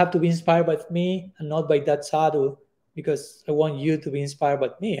 okay, you have to be inspired by me and not by that sadhu because I want you to be inspired by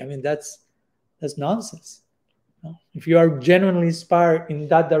me. I mean, that's nonsense. No? If you are genuinely inspired in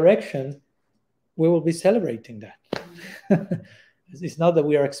that direction, we will be celebrating that. It's not that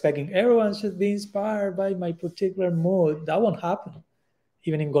we are expecting everyone should be inspired by my particular mood. That won't happen.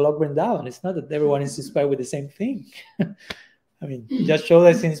 Even in Golok Vrindavan, it's not that everyone is inspired with the same thing. I mean, just show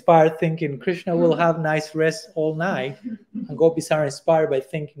us inspired thinking Krishna will have nice rest all night, and gopis are inspired by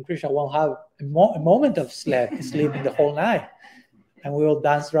thinking Krishna won't have a moment of sleeping the whole night, and we will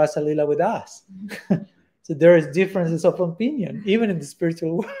dance Rasa-lila with us. So there is differences of opinion, even in the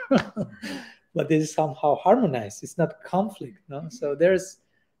spiritual world. But this is somehow harmonized. It's not conflict. No? So there's,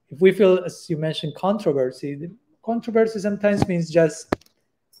 if we feel, as you mentioned, controversy sometimes means just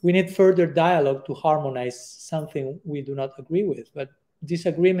we need further dialogue to harmonize something we do not agree with. But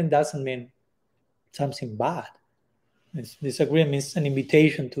disagreement doesn't mean something bad. Disagreement means an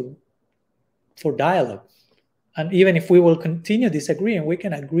invitation for dialogue. And even if we will continue disagreeing, we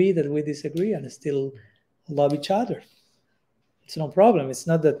can agree that we disagree and still love each other. It's no problem. It's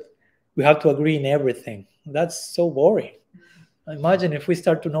not that we have to agree in everything. That's so boring. Imagine if we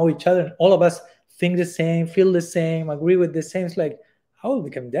start to know each other and all of us think the same, feel the same, agree with the same. It's like, I will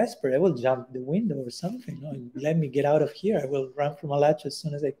become desperate. I will jump the window or something. No, let me get out of here. I will run from Malacha as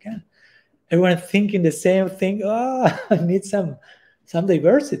soon as I can. Everyone thinking the same thing. I need some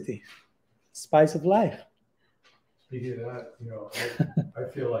diversity. Spice of life. Speaking of that, I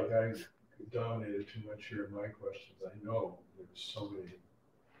feel like I dominated too much here in my questions. I know there's so many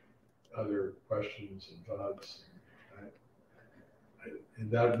other questions and thoughts. And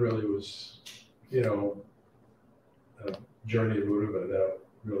that really was, a journey of Buddha that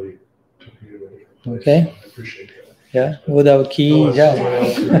really took me to a different place. Okay. So I appreciate that. Yeah, Buddha key.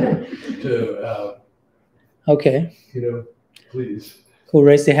 Okay. Please. Who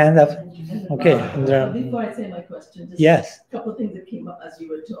raised the hand up? Okay. Before I say my question, just yes. a couple of things that came up as you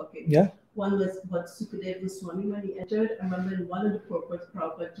were talking. Yeah. One was what Siddha-deha Swami, when he entered, I remember in one of the purports,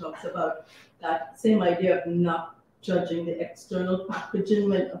 Prabhupada talks about that same idea of not judging the external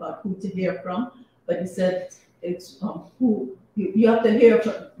packaging about who to hear from, but he said it's who you have to hear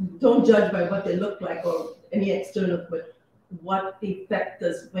from. Don't judge by what they look like or any external, but what effect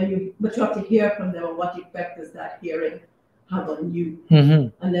does but you have to hear from them, or what effect does that hearing have on you? Mm-hmm.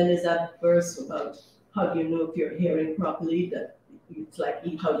 And then there's that verse about how do you know if you're hearing properly, that it's like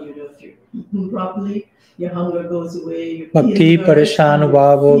how do you know if you're eating properly? Your hunger goes away, you're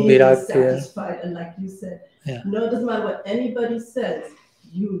satisfied, and like you said, no, it doesn't matter what anybody says,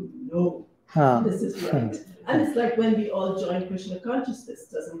 this is right. And it's like when we all join Krishna consciousness,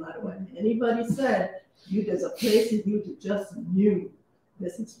 doesn't matter what anybody said, there's a place in you to just knew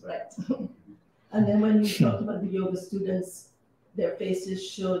this is right. And then when you talked about the yoga students, their faces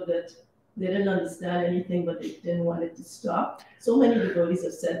showed that they didn't understand anything, but they didn't want it to stop. So many devotees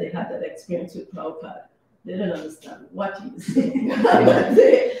have said they had that experience with Prabhupada. They didn't understand what he was saying, but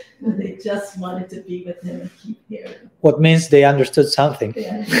they just wanted to be with him and keep hearing. What means they understood something.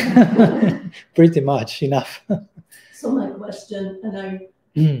 Pretty much enough. So my question, and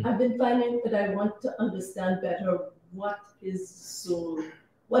I've been finding that I want to understand better what is soul.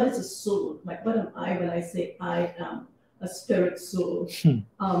 What is a soul? Like, what am I when I say I am a spirit soul?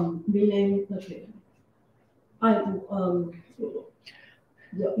 Meaning, okay,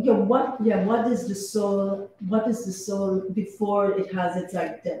 what is the soul? What is the soul before it has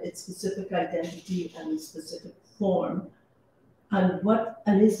its specific identity and specific form?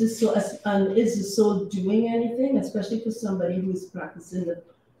 And is the soul doing anything, especially for somebody who is practicing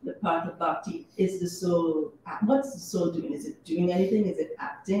the path of bhakti? What's the soul doing? Is it doing anything? Is it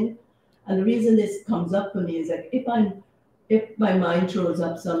acting? And the reason this comes up for me is like if my mind throws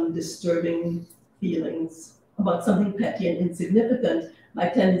up some disturbing feelings about something petty and insignificant, my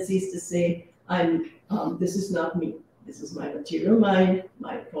tendency is to say, this is not me. This is my material mind,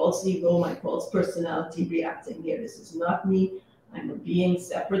 my false ego, my false personality reacting here. This is not me. I'm a being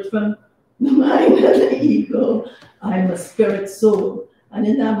separate from the mind and the ego. I'm a spirit soul. And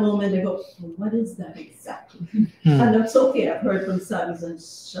in that moment, I go, what is that exactly? And that's okay. I've heard from sadhus and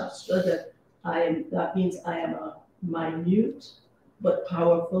shastra that means I am a minute but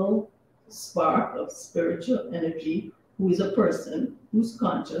powerful spark of spiritual energy who is a person, who's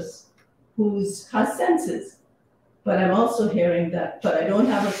conscious, has senses. But I'm also hearing that, but I don't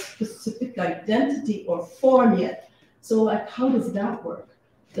have a specific identity or form yet. So like, how does that work?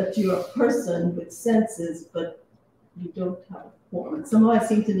 That you're a person with senses, but you don't have a form. And somehow I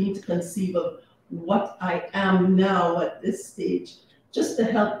seem to need to conceive of what I am now at this stage, just to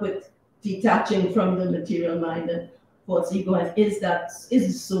help with detaching from the material mind and false ego. And is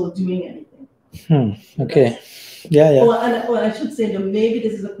the soul doing anything? Okay. Yeah. Well, I should say that maybe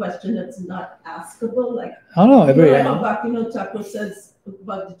this is a question that's not askable. Like, I don't know. How back, Taco says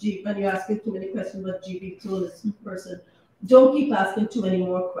about the G, when you're asking too many questions about GB told this person, don't keep asking too many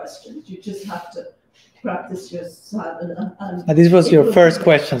more questions. You just have to practice your sadhana. And this was your first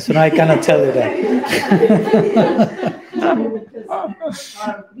question, so now I cannot tell you that.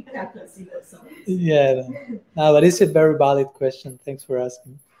 We can't conceive of something. Yeah, no, but it's a very valid question. Thanks for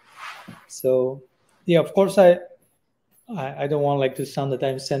asking. So, yeah, of course, I don't want to sound that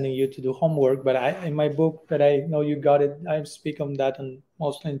I'm sending you to do homework, but in my book that I know you got it, I speak on that, and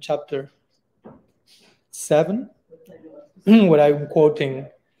mostly in chapter 7, where I'm quoting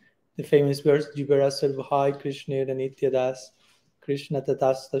the famous verse, Jivara Sarvahai Krishna Nityadas, Krishna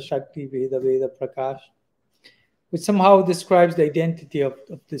Tatasta Shakti Veda Veda Prakash, which somehow describes the identity of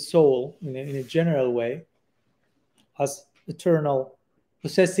the soul in a general way as eternal,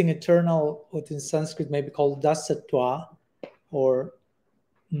 possessing eternal, what in Sanskrit may be called Dasya, or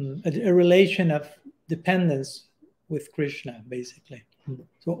a relation of dependence with Krishna, basically.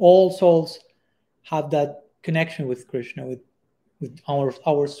 So all souls have that connection with Krishna, with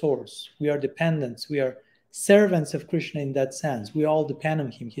our source. We are dependents. We are servants of Krishna in that sense. We all depend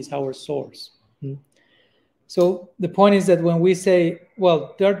on him. He's our source. So the point is that when we say,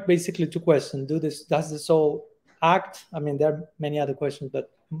 well, there are basically two questions. Does the soul act? I mean, there are many other questions,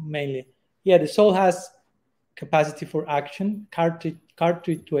 but mainly, yeah, the soul has capacity for action,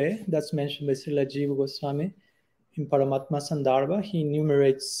 kartritve, that's mentioned by Srila Jiva Goswami in Paramatma Sandarbha. He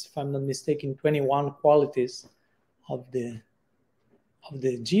enumerates, if I'm not mistaken, 21 qualities of the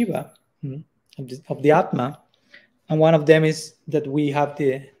Jiva, of the Atma, and one of them is that we have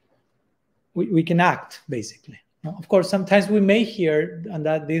we can act, basically. Of course, sometimes we may hear, and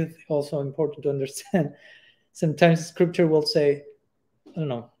that is also important to understand, sometimes scripture will say, I don't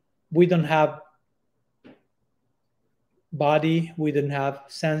know, we don't have body, we don't have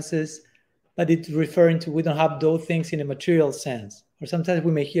senses, but it's referring to we don't have those things in a material sense. Or sometimes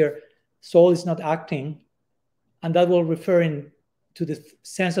we may hear soul is not acting, and that will refer to the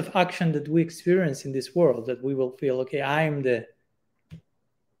sense of action that we experience in this world, that we will feel, okay, I am the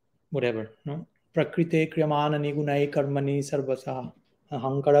whatever, no? Prakrite kriyamana nigunai karmani sarvasa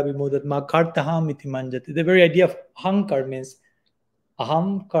ahankara vimudatma kartaham iti manjati. The very idea of ahankar means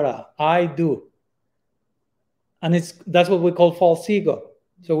ahamkara, I do. And that's what we call false ego.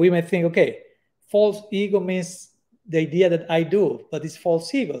 So we may think, okay, false ego means the idea that I do, but it's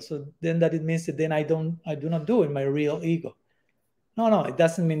false ego. So then that it means that then I do not do in my real ego. No, it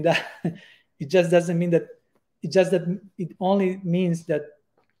doesn't mean that. It just doesn't mean that. It only means that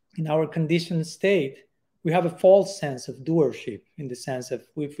in our conditioned state, we have a false sense of doership, in the sense of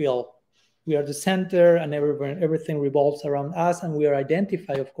we feel we are the center and everything revolves around us, and we are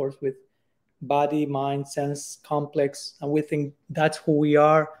identified, of course, with body, mind, sense complex, and we think that's who we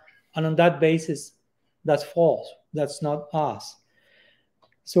are, and on that basis, that's false. That's not us.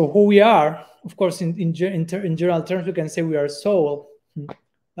 So who we are, of course, in general terms, we can say we are soul,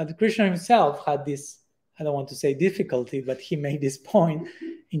 but Krishna himself had this, I don't want to say difficulty, but he made this point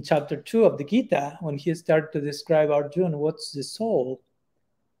in chapter 2 of the Gita when he started to describe Arjuna, what's the soul?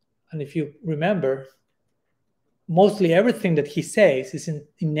 And if you remember, mostly everything that he says is in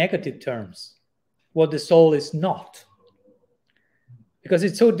negative terms, what the soul is not. Because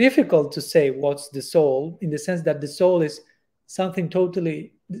it's so difficult to say what's the soul, in the sense that the soul is something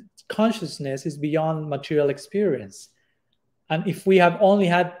totally, consciousness is beyond material experience. And if we have only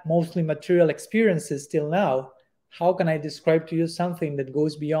had mostly material experiences till now, how can I describe to you something that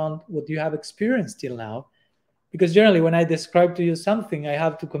goes beyond what you have experienced till now? Because generally when I describe to you something, I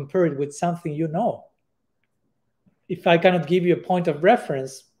have to compare it with something you know. If I cannot give you a point of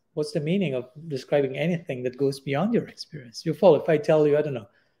reference, what's the meaning of describing anything that goes beyond your experience? You follow? If I tell you, I don't know,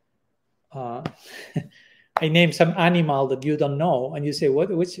 I name some animal that you don't know, and you say,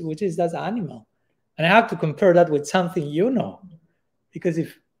 which is that animal? And I have to compare that with something you know. Because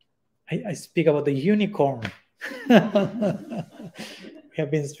if I speak about the unicorn, we have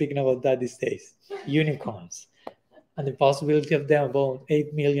been speaking about that these days, unicorns, and the possibility of them, about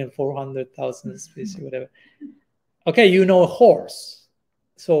 8,400,000 species, whatever. Okay, you know a horse.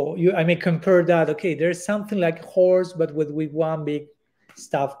 So I may compare that, okay, there's something like a horse, but with one big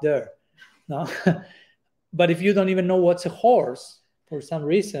stuff there. No? But if you don't even know what's a horse, for some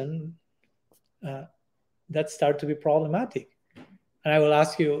reason, that starts to be problematic. And I will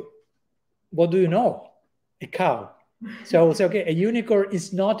ask you, what do you know? A cow. So I will say, okay, a unicorn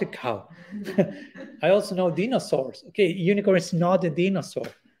is not a cow. I also know dinosaurs. Okay, a unicorn is not a dinosaur.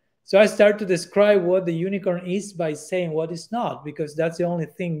 So I start to describe what the unicorn is by saying what it's not, because that's the only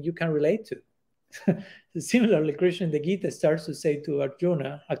thing you can relate to. Similarly, Krishna in the Gita starts to say to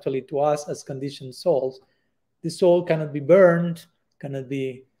Arjuna, actually to us as conditioned souls, the soul cannot be burned, cannot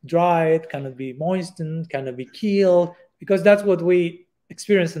be dried, cannot be moistened, cannot be killed, because that's what we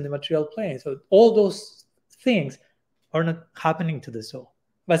experience in the material plane. So all those things are not happening to the soul.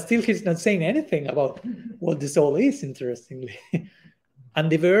 But still, he's not saying anything about what the soul is, interestingly. And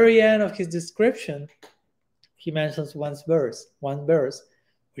the very end of his description, he mentions one verse, where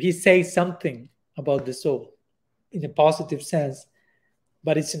he says something about the soul in a positive sense.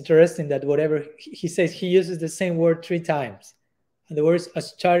 But it's interesting that whatever he says, he uses the same word 3 times. And the word is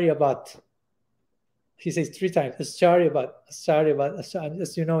ascharyavat. He says 3 times, ascharyavat, ascharyavat.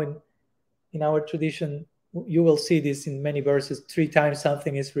 As you know, in our tradition, you will see this in many verses. 3 times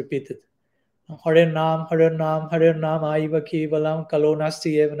something is repeated. Hare Nam, Hare Nam, Hare Nam, Aiva Kevalam, Kalo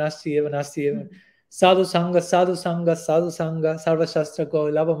Nasti Eva, Nasti Eva, Nasti Eva. Sadhu Sangha, Sadhu Sangha, Sadhu Sangha, Sarva Shastra Ko,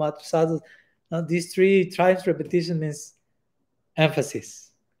 Lava Matra, Sadhu. Now, these 3 times repetition means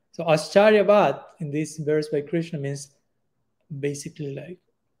emphasis. So Ascharyavat in this verse by Krishna means basically like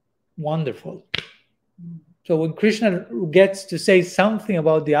wonderful. So when Krishna gets to say something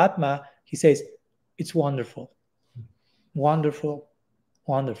about the Atma, he says, it's wonderful. Wonderful,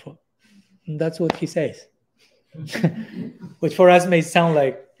 wonderful. And that's what he says. Which for us may sound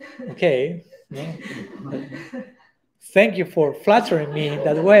like, okay, no, thank you for flattering me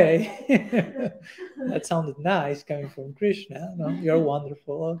that way. That sounded nice coming from Krishna. No, you're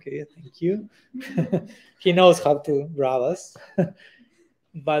wonderful. Okay, thank you. He knows how to grab us.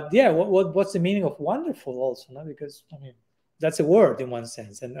 But yeah, what's the meaning of wonderful also? No? Because I mean, that's a word in one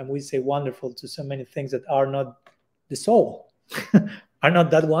sense. And we say wonderful to so many things that are not the soul, are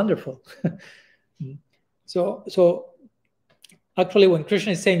not that wonderful. So actually, when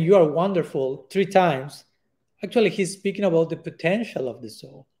Krishna is saying you are wonderful 3 times, actually he's speaking about the potential of the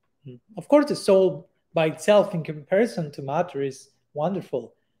soul. Of course, the soul by itself in comparison to matter is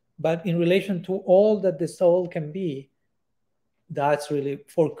wonderful, but in relation to all that the soul can be, that's really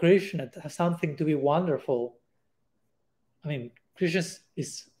for Krishna something to be wonderful. I mean, Krishna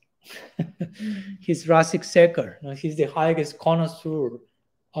is he's Rasik Sekar. You know, he's the highest connoisseur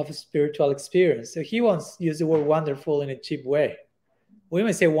of a spiritual experience. So he wants to use the word wonderful in a cheap way. We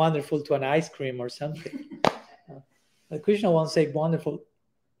may say wonderful to an ice cream or something. But Krishna wants to say wonderful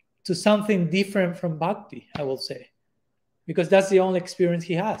to something different from bhakti, I will say. Because that's the only experience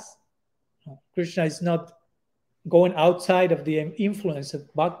he has. Krishna is not going outside of the influence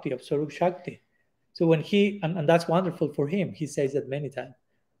of bhakti, of Swarup Shakti. So when and that's wonderful for him, he says that many times.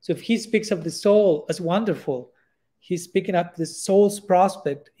 So if he speaks of the soul as wonderful, he's picking up the soul's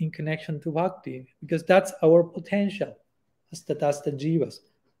prospect in connection to bhakti, because that's our potential as tatastha jivas.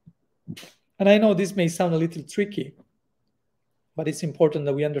 And I know this may sound a little tricky, but it's important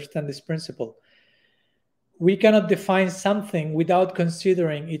that we understand this principle. We cannot define something without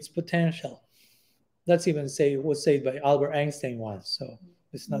considering its potential. That's even was said by Albert Einstein once. So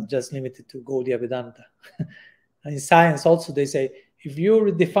it's not just limited to Gaudiya Vedanta. And in science also they say, if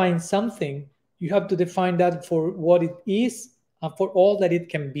you define something, you have to define that for what it is and for all that it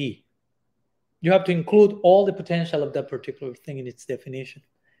can be. You have to include all the potential of that particular thing in its definition.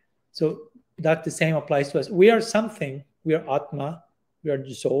 So that the same applies to us. We are something. We are Atma. We are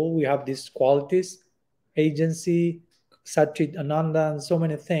the soul. We have these qualities, agency, Satchit, Ananda, and so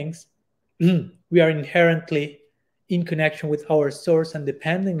many things. We are inherently in connection with our source and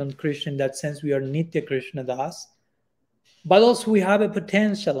depending on Krishna. In that sense, we are Nitya Krishna Das. But also we have a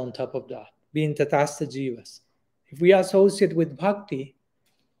potential on top of that, being Tatastha Jivas. If we associate with bhakti,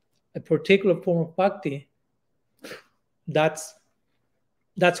 a particular form of bhakti, that's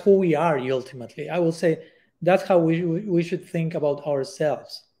who we are ultimately. I will say that's how we should think about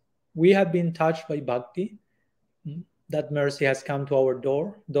ourselves. We have been touched by bhakti. That mercy has come to our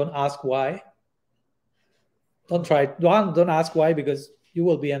door. Don't ask why. Don't ask why, because you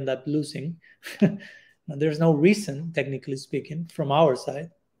will end up losing. There's no reason, technically speaking, from our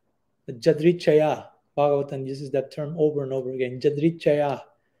side. But Jadrichaya, Bhagavatam uses that term over and over again. Jadrichaya.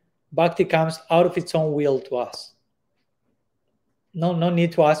 Bhakti comes out of its own will to us. No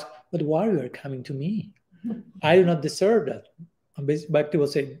need to ask, but why are you coming to me? I do not deserve that. And Bhakti will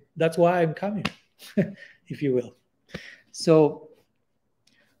say, that's why I'm coming, if you will. So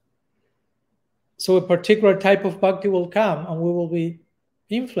a particular type of bhakti will come and we will be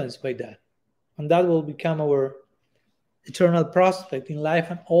influenced by that. And that will become our eternal prospect in life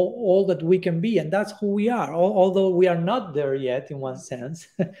and all that we can be. And that's who we are, although we are not there yet in one sense.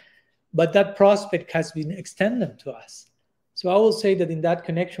 But that prospect has been extended to us. So I will say that in that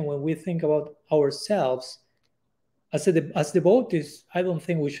connection, when we think about ourselves, as devotees, I don't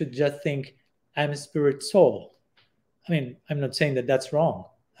think we should just think I'm a spirit soul. I mean, I'm not saying that that's wrong.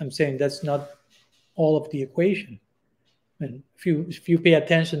 I'm saying that's not all of the equation. I mean, if you pay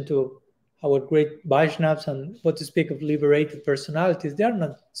attention to our great Vaishnavas and what to speak of liberated personalities, they are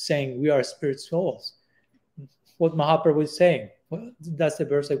not saying we are spirit souls. What Mahaprabhu is saying, well, that's the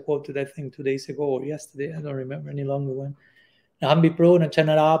verse I quoted, I think, 2 days ago or yesterday. I don't remember any longer when. Naham vipro na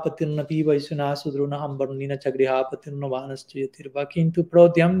chanara patirna piva isuna sudruna hambarnina chagriha patirna vanaschayatirva kintu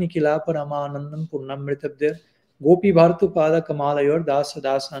prodhyam nikila paramanandam purnamritabdir gopi bhartu pada kamalayor dasa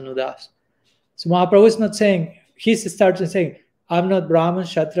dasa anudas. So Mahaprabhu is not saying, he starts saying, I'm not Brahman,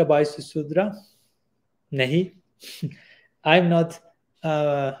 Kshatriya, Vaishya, Sudra. Nahi. I'm not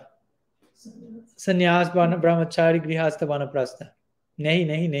Sannyas, Brahmachari, Grihastha, Vanaprastha. Nahi,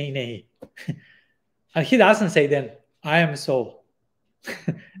 nahi, nahi, nahi. And he doesn't say then, I am a soul.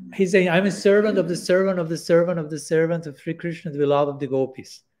 He's saying, I'm a servant of the servant of the servant of the servant of Sri Krishna, the beloved of the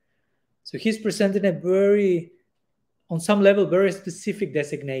gopis. So he's presenting a very, on some level, very specific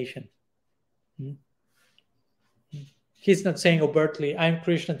designation. He's not saying overtly, I'm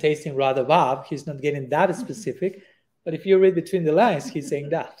Krishna tasting Radha Bhav. He's not getting that specific. But if you read between the lines, he's saying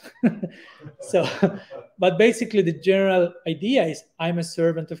that. So, but basically the general idea is, I'm a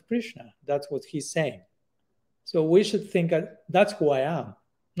servant of Krishna. That's what he's saying. So we should think that's who I am,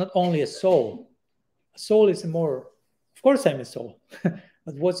 not only a soul. A soul is more, of course I'm a soul.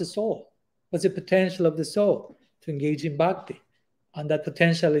 But what's a soul? What's the potential of the soul to engage in bhakti? And that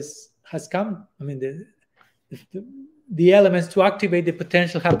potential has come. I mean, the elements to activate the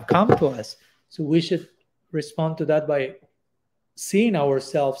potential have come to us. So we should respond to that by seeing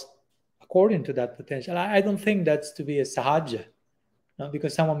ourselves according to that potential. I don't think that's to be a sahaja. No?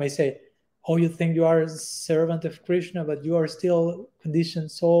 Because someone may say, oh, you think you are a servant of Krishna, but you are still a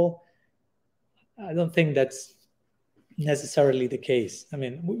conditioned soul. I don't think that's necessarily the case. I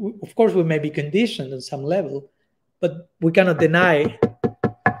mean, of course, we may be conditioned on some level, but we cannot deny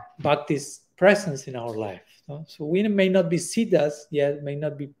bhakti's presence in our life. No? So we may not be siddhas yet, may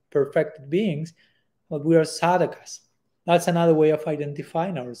not be perfected beings, but we are sadhakas. That's another way of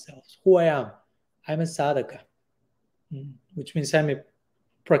identifying ourselves. Who I am. I'm a sadhaka, which means I'm a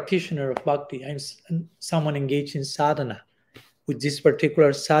practitioner of bhakti. I'm someone engaged in sadhana with this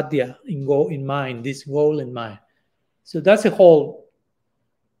particular sadhya in mind, this goal in mind. So that's a whole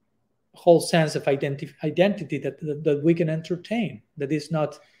sense of identity that we can entertain, that is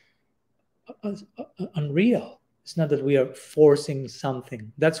not unreal. It's not that we are forcing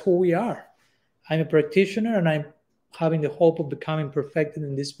something. That's who we are. I'm a practitioner and I'm having the hope of becoming perfected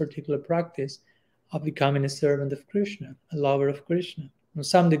in this particular practice of becoming a servant of Krishna, a lover of Krishna. On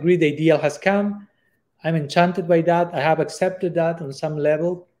some degree, the ideal has come. I'm enchanted by that. I have accepted that on some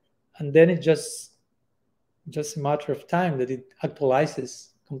level. And then it's just a matter of time that it actualizes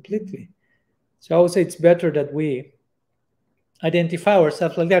completely. So I would say it's better that we identify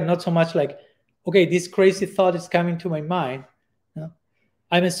ourselves like that, not so much like, okay, this crazy thought is coming to my mind. You know?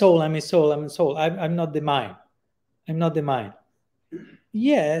 I'm a soul, I'm a soul, I'm a soul. I'm not the mind. I'm not the mind.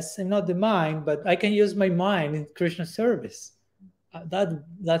 Yes, I'm not the mind, but I can use my mind in Krishna service.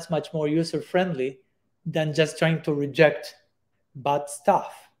 That's much more user-friendly than just trying to reject bad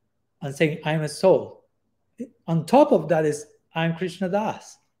stuff and saying, I'm a soul. On top of that is, I'm Krishna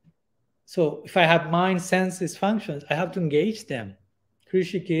Das. So if I have mind, senses, functions, I have to engage them.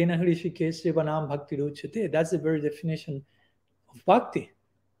 Krishikena Hrishikesh Sivanam Bhakti Ruchate. That's the very definition of bhakti.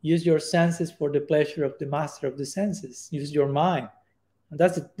 Use your senses for the pleasure of the master of the senses. Use your mind. And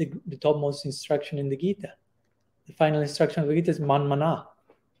that's the topmost instruction in the Gita. The final instruction of the Gita is manmana.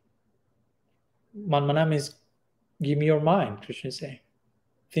 Manmana means give me your mind, Krishna is saying.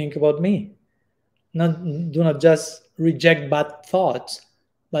 Think about me. Do not just reject bad thoughts,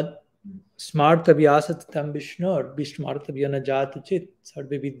 but smarta vyasat tam vishnur, vishmarta vyana jata chit,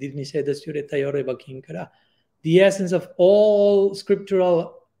 sarve viddhi nisedasyure vakinkara. The essence of all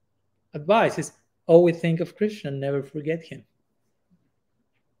scriptural advice is always think of Krishna and never forget him.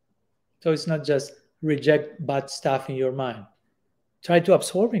 So it's not just reject bad stuff in your mind. Try to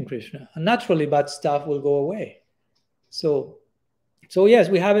absorb in Krishna. And naturally bad stuff will go away. So yes,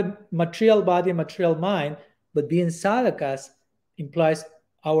 we have a material body, material mind, but being sadhakas implies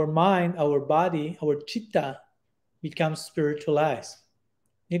our mind, our body, our chitta becomes spiritualized.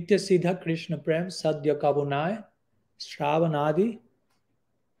 Nitya Siddha Krishna Prem Sadhya Kabunai Shravanadi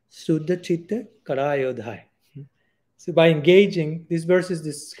Suddha Chitta Karayodhai. So by engaging, this verse is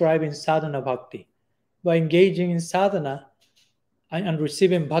describing sadhana bhakti. By engaging in sadhana and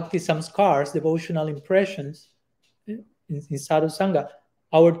receiving bhakti samskars, devotional impressions in sadhu sangha,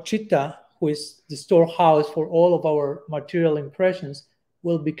 our chitta, who is the storehouse for all of our material impressions,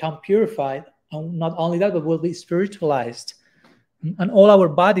 will become purified And not only that, but will be spiritualized. And all our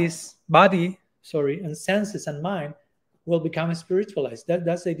body, and senses and mind will become spiritualized.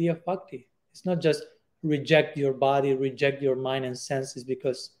 That's the idea of bhakti. It's not just reject your body, reject your mind and senses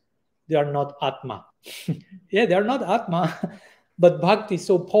because they are not Atma. Yeah, they are not Atma, but bhakti is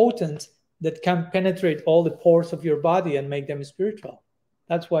so potent that can penetrate all the pores of your body and make them spiritual.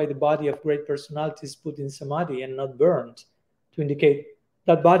 That's why the body of great personality is put in samadhi and not burned, to indicate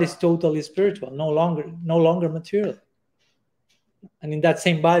that body is totally spiritual, no longer material. And in that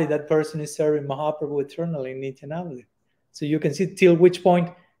same body, that person is serving Mahaprabhu eternally in Nityanavali. So you can see till which point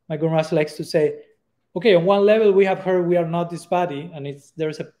my Guru Maharaj likes to say, okay, on one level we have heard we are not this body, and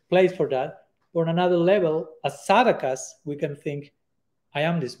there's a place for that. Or on another level, as sadhakas, we can think, I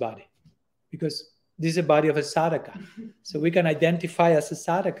am this body, because this is a body of a sadhaka. So we can identify as a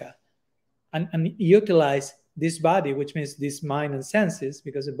sadhaka and utilize this body, which means this mind and senses,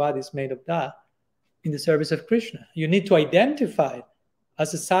 because the body is made of that, in the service of Krishna. You need to identify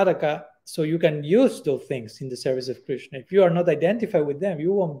as a sadhaka so you can use those things in the service of Krishna. If you are not identified with them,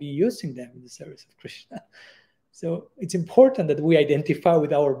 you won't be using them in the service of Krishna. So it's important that we identify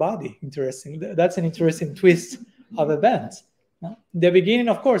with our body. Interesting. That's an interesting twist of events. In the beginning,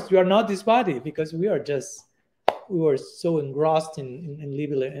 of course, we are not this body because we were so engrossed in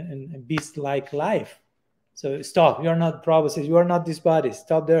living a beast-like life. So stop. You are not, Prabhupada says, you are not this body.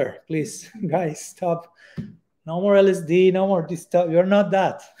 Stop there, please. Guys, stop. No more LSD, no more this stuff. You're not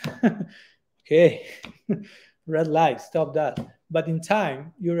that. Okay. Red light, stop that. But in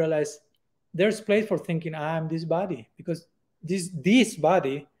time, you realize there's place for thinking, I am this body. Because this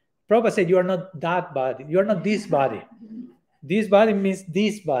body, Prabhupada said, you are not that body. You are not this body. This body means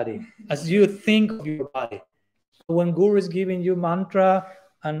this body, as you think of your body. So when Guru is giving you mantra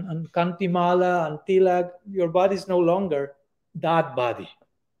and kantimala and tilak, your body is no longer that body.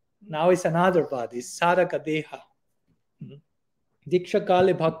 Now it's another body. It's Siddha-deha. Diksha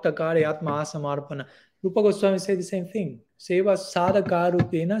kale bhakta kare atma samarpana. Rupa Goswami said the same thing. Seva sadhaka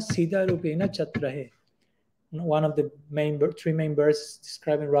rupena siddha rupena chatrahe. One of the three main verses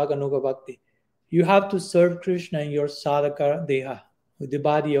describing Raga Nuga Bhakti. You have to serve Krishna in your sadhaka deha, with the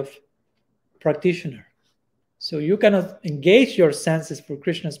body of practitioner. So you cannot engage your senses for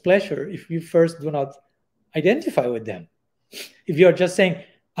Krishna's pleasure if you first do not identify with them. If you are just saying,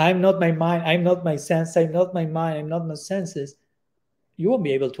 I'm not my mind, I'm not my sense, I'm not my mind, I'm not my senses, you won't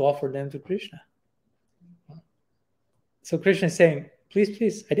be able to offer them to Krishna. So Krishna is saying,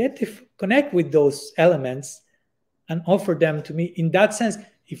 please, connect with those elements and offer them to me. In that sense,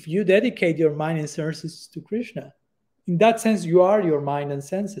 if you dedicate your mind and senses to Krishna, in that sense, you are your mind and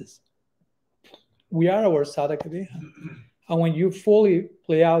senses. We are our sadhaka deha. And when you fully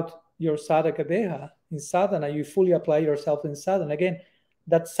play out your sadhaka deha in sadhana, you fully apply yourself in sadhana. Again,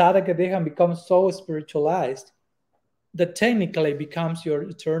 that sadhaka deha becomes so spiritualized that technically becomes your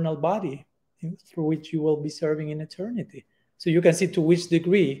eternal body through which you will be serving in eternity. So you can see to which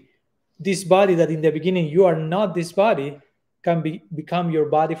degree this body that in the beginning you are not this body can become your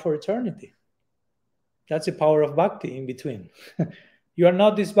body for eternity. That's the power of bhakti in between. You are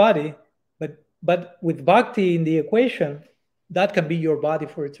not this body, but with bhakti in the equation, that can be your body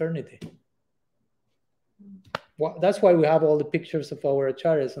for eternity. Well, that's why we have all the pictures of our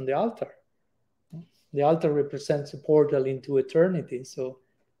acharyas on the altar. The altar represents a portal into eternity. So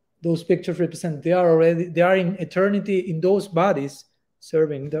those pictures represent they are in eternity in those bodies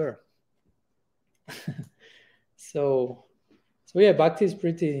serving there. So yeah, bhakti is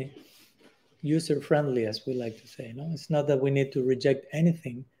pretty user-friendly, as we like to say. No, it's not that we need to reject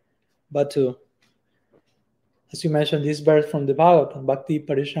anything, but to, as you mentioned, this verse from the Bhagavatam, Bhakti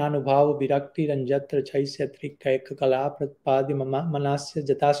Parishanu Bhava Virakti Ranjatra Chaisya Trikka Kala Pratpadi Manasya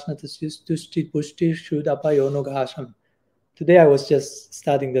Jatasnata Tushti Pushti Shudapa Yonoghasam. Today I was just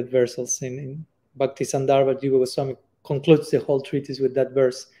studying that verse also in Bhakti Sandarbha. Jiva Goswami concludes the whole treatise with that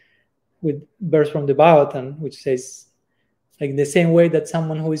verse, with verse from the Bhagavatam, which says, like the same way that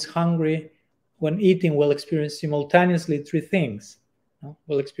someone who is hungry when eating will experience simultaneously three things.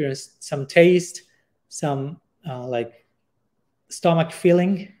 Will experience some taste, some like stomach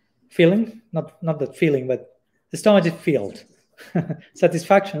feeling, not that feeling, but the stomach is filled.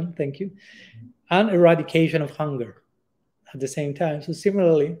 Satisfaction, thank you, and eradication of hunger at the same time. So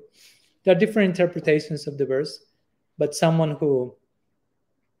similarly, there are different interpretations of the verse, but someone who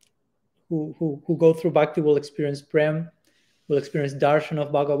go through bhakti will experience prem, will experience darshan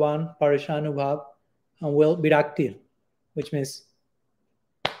of Bhagavan, parishanubhav, and will virakti, which means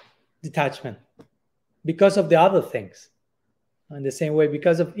detachment, because of the other things. In the same way,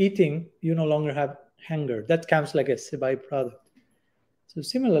 because of eating, you no longer have hunger. That comes like a byproduct. So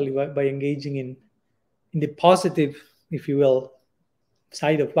similarly, by engaging in the positive, if you will,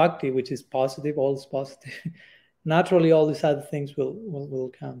 side of bhakti, which is positive, all is positive, naturally all these other things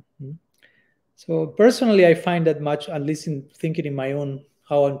will come. So personally, I find that much, at least in thinking in my own,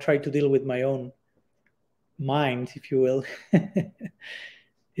 how I'm trying to deal with my own mind, if you will,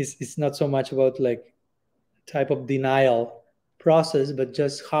 it's not so much about like type of denial process, but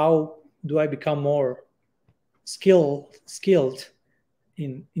just how do I become more skilled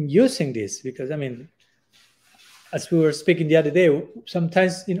in using this? Because I mean, as we were speaking the other day,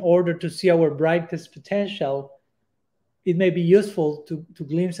 sometimes in order to see our brightest potential, it may be useful to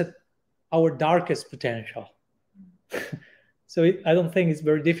glimpse at our darkest potential. So I don't think it's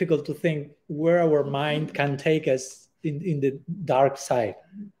very difficult to think where our mind can take us in the dark side.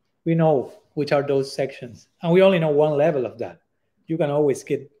 We know which are those sections, and we only know one level of that. You can always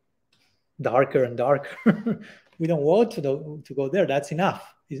get darker and darker. We don't want to go there. That's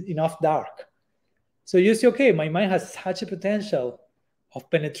enough. It's enough dark. So you see, okay, my mind has such a potential of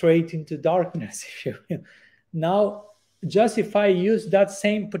penetrating to darkness. If you will. Now, just if I use that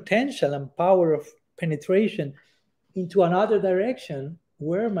same potential and power of penetration into another direction,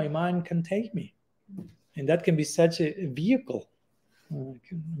 where my mind can take me, and that can be such a vehicle.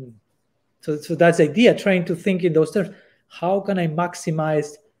 So that's the idea, trying to think in those terms. How can I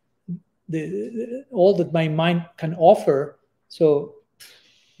maximize all that my mind can offer, so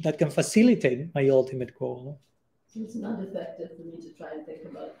that can facilitate my ultimate goal? So it's not effective for me to try and think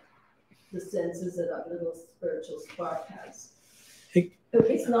about the senses that little spiritual spark has.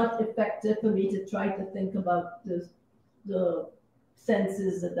 It's not effective for me to try to think about the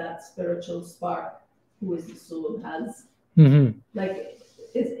senses that spiritual spark, who is the soul, has. Mm-hmm. Like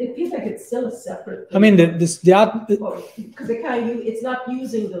it feels like it's still a separate thing. I mean, because it's not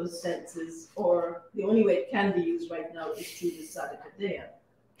using those senses, or the only way it can be used right now is through the Siddha-deha,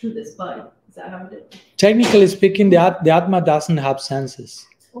 through this body. Is that how it is? Technically speaking, the Atma doesn't have senses.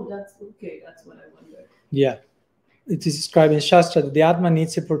 Oh, that's okay. That's what I wondered. Yeah. It is described in Shastra that the Atma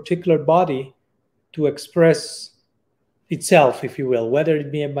needs a particular body to express itself, if you will, whether it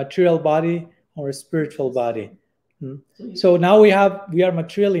be a material body or a spiritual body. So now we are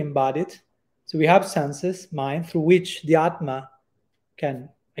materially embodied. So we have senses, mind, through which the Atma can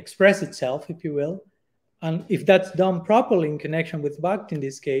express itself, if you will. And if that's done properly in connection with Bhakti in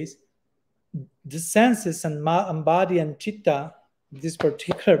this case, the senses and body and chitta, this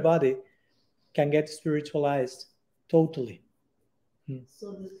particular body, can get spiritualized totally.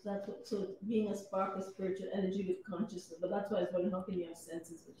 So being a spark of spiritual energy with consciousness, but that's why I was wondering, how can you have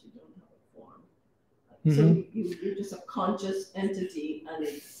senses but you don't have a form? So you're just a conscious entity, and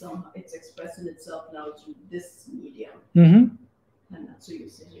it's expressing itself now through this medium. And that's what you're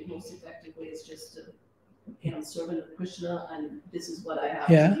saying. The most effective way is just to become servant of Krishna, and this is what I have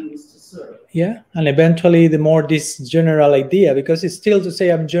to use to serve. Yeah, and eventually the more this general idea, because it's still to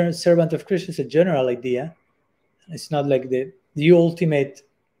say I'm servant of Krishna is a general idea. It's not like the ultimate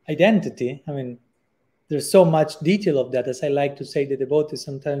identity. I mean, there's so much detail of that, as I like to say, the devotees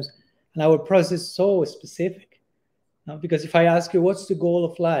sometimes. And our process is so specific. Because if I ask you, what's the goal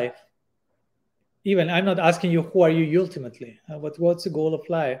of life? Even I'm not asking you, who are you ultimately? What's the goal of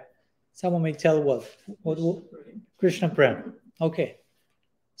life? Someone may tell what? Krishna Prem. Okay.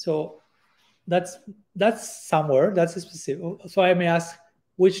 So that's somewhere, that's a specific. So I may ask,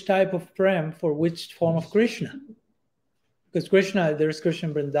 which type of Prem for which form of Krishna? Because Krishna, there's Krishna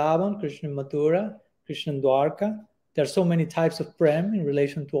in Vrindavan, Krishna in Mathura, Krishna in Dwarka. There are so many types of Prem in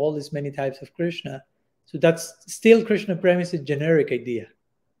relation to all these many types of Krishna. So that's still Krishna Prem is a generic idea.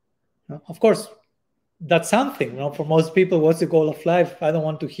 Of course, that's something. For most people, what's the goal of life? I don't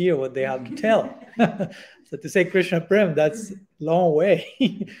want to hear what they have to tell. So to say Krishna Prem, that's a long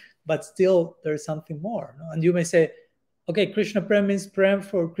way. But still, there's something more. And you may say, okay, Krishna Prem means Prem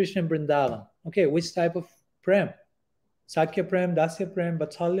for Krishna in Vrindavan. Okay, which type of Prem? Sakya Prem, Dasya Prem,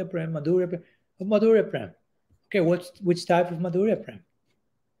 Vatsalya Prem, Madhurya Prem. Madhurya Prem. Okay, which type of Madhurya Prem?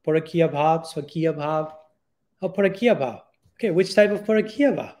 Parakiya Bhav, Swakiya Bhav, or Parakiya Bhav. Okay, which type of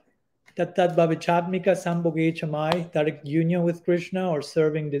Parakiya Bhav? Tat Bhavichatmika Sambhoge Chamai, direct union with Krishna, or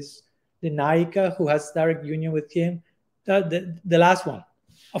serving the Naika who has direct union with him. The last one.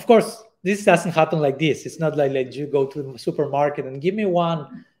 Of course, this doesn't happen like this. It's not like you go to the supermarket and give me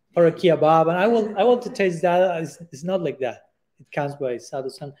one Parakiya Bhav, and I want to taste that. It's not like that. It comes by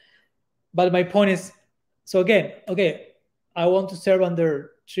sadhu-san. But my point is, so again, okay, I want to serve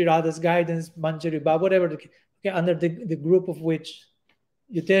under Sri Radha's guidance, Manjari Bhav, whatever, under the group of which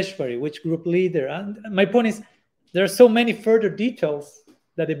Yuteshwari, which group leader. And my point is, there are so many further details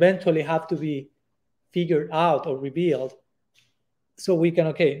that eventually have to be figured out or revealed. so we can,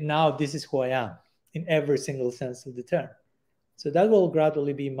 okay, now this is who I am in every single sense of the term. So that will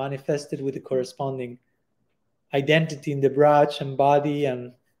gradually be manifested with the corresponding identity in the brush and body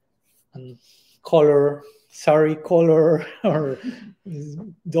and color, sari color or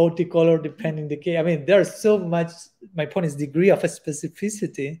dhoti color, depending the case. I mean, there's so much, my point is degree of a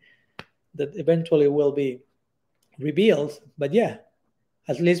specificity that eventually will be revealed. But yeah,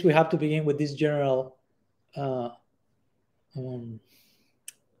 at least we have to begin with this general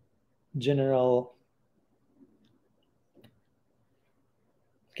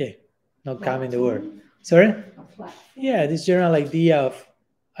okay, not coming the word. Sorry? Yeah, this general idea of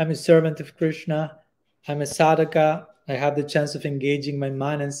I'm a servant of Krishna, I'm a sadhaka, I have the chance of engaging my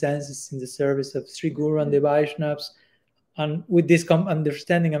mind and senses in the service of Sri Guru and the Vaishnavas. And with this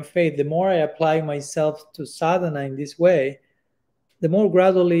understanding and faith, the more I apply myself to sadhana in this way, the more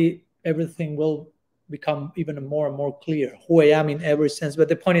gradually everything will become even more and more clear, who I am in every sense. But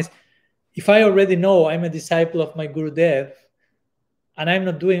the point is, if I already know I'm a disciple of my Gurudev, and I'm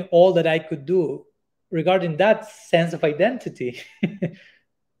not doing all that I could do regarding that sense of identity,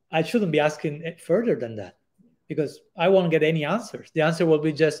 I shouldn't be asking it further than that, because I won't get any answers. The answer will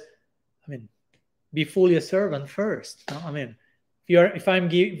be just, I mean, be fully a servant first. No? I mean, if I'm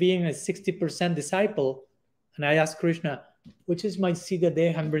being a 60% disciple, and I ask Krishna, which is my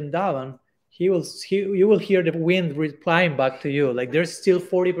Siddha-deha in Vrindavan, you will hear the wind replying back to you, like there's still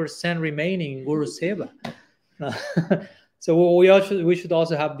 40% remaining in Guru Seva. So we should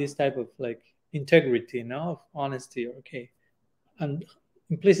also have this type of like integrity, of honesty, okay, and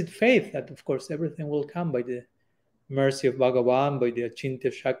implicit faith that of course everything will come by the mercy of Bhagavan, by the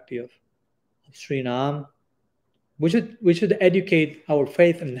Achintya Shakti of Sri Nam. We should educate our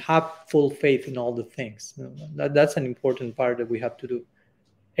faith and have full faith in all the things. That's an important part that we have to do.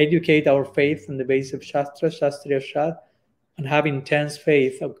 Educate our faith on the basis of Shastra, Shastriya Shad, and have intense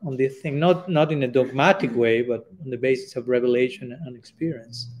faith on this thing, not in a dogmatic way, but on the basis of revelation and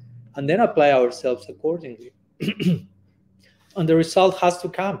experience, and then apply ourselves accordingly. And the result has to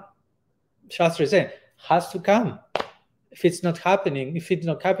come. Shastra is saying, has to come. If it's not happening,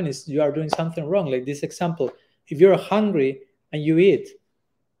 you are doing something wrong. Like this example, if you're hungry and you eat,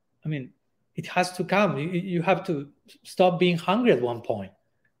 I mean, it has to come. You have to stop being hungry at one point.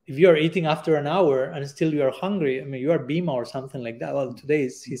 If you are eating after an hour and still you are hungry, I mean, you are Bhima or something like that. Well, today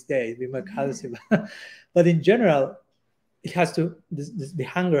is his day, Bhima Kadasi. But in general, it has to, the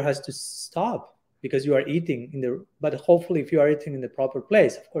hunger has to stop because you are eating but hopefully if you are eating in the proper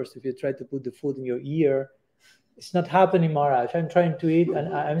place. Of course, if you try to put the food in your ear, it's not happening, Maharaj. I'm trying to eat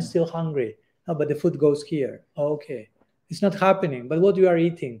and I'm still hungry. No, but the food goes here. Oh, okay. It's not happening. But what you are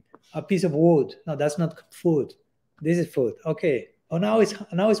eating? A piece of wood. No, that's not food. This is food. Okay. Oh, now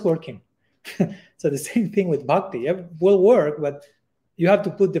it's working. So the same thing with bhakti. It will work, but you have to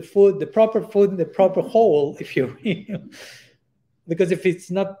put the proper food in the proper hole because if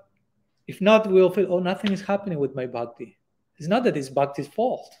not, we'll feel, oh, nothing is happening with my bhakti. It's not that it's bhakti's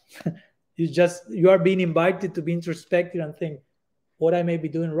fault. You are being invited to be introspective and think what I may be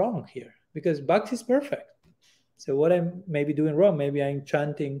doing wrong here, because bhakti is perfect. So what I may be doing wrong, maybe I'm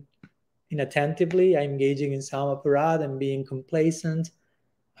chanting inattentively, I'm engaging in samaparad, I'm being complacent.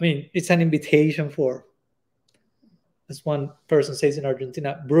 I mean, it's an invitation for, as one person says in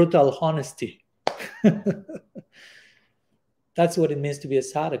Argentina, brutal honesty. That's what it means to be a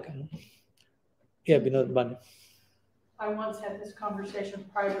sadhaka. Yeah, Vinod Bani. I once had this conversation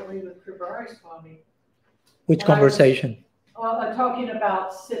privately with Tribari Swami. Which conversation? I'm talking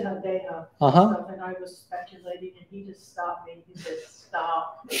about Siddha-deha stuff, and I was speculating, and he just stopped me. He said,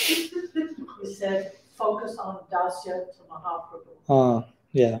 stop. He said, focus on Dasya to Mahaprabhu.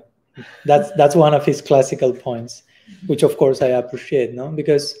 Yeah. That's one of his classical points, which of course I appreciate, no?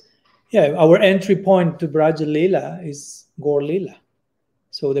 Because, yeah, our entry point to Gaura-lila is Gaura-lila.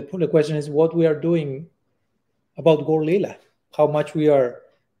 So the question is what we are doing about Gaura-lila, how much we are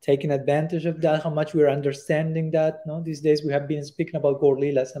taking advantage of that, how much we are understanding that. No, these days we have been speaking about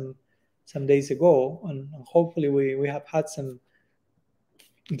Gaura-lila some days ago, and hopefully we have had some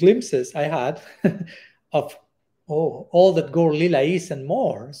glimpses. I had of all that Gaura-lila is and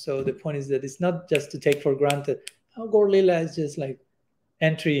more. So the point is that it's not just to take for granted. Gaura-lila is just like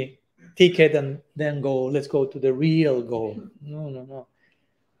entry ticket and then let's go to the real goal. No.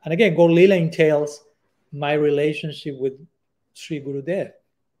 And again, Gaura-lila entails my relationship with Sri Gurudev,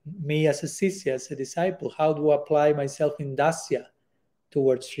 me as a Sisya, as a disciple. How do I apply myself in Dasya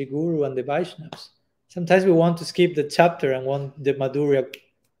towards Sri Guru and the Vaishnavas? Sometimes we want to skip the chapter and want the Madhurya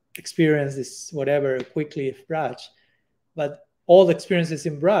experience, this whatever, quickly of Braj. But all the experiences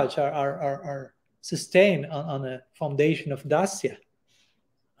in Braj are sustained on a foundation of Dasya.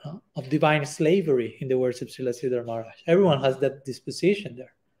 divine slavery, in the words of Srila Sridhar Maharaj. Everyone has that disposition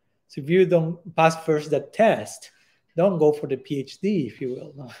there. So if you don't pass first that test, don't go for the PhD, if you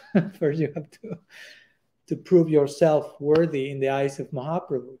will. No. First you have to prove yourself worthy in the eyes of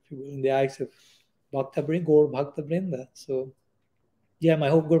Mahaprabhu, if you will, in the eyes of Bhakta Vrinda, Gaur Bhakta Vrinda. So yeah, my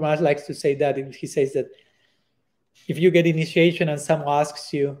hope Guru Maharaj likes to say that. He says that if you get initiation and someone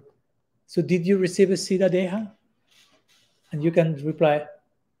asks you, so did you receive a Siddha-deha? And you can reply,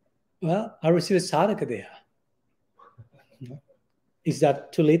 well, I received a Sadhaka-deha. Is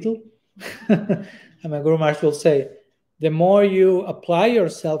that too little? And my Guru Maharaj will say, the more you apply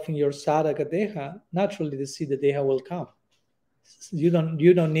yourself in your Sadhaka-deha, naturally the Siddha-deha will come. You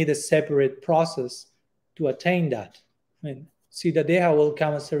don't need a separate process to attain that. I mean, Siddha-deha will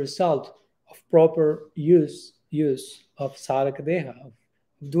come as a result of proper use of Sadhaka-deha, of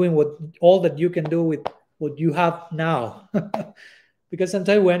doing all that you can do with what you have now. Because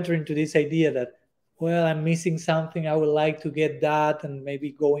sometimes we enter into this idea that, well, I'm missing something, I would like to get that, and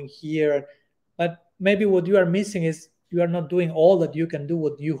maybe going here. But maybe what you are missing is you are not doing all that you can do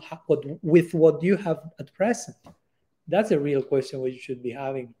with what you have at present. That's a real question we should be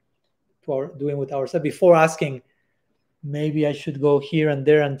having, doing with ourselves, before asking, maybe I should go here and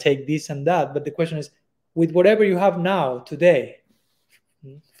there and take this and that. But the question is, with whatever you have now, today,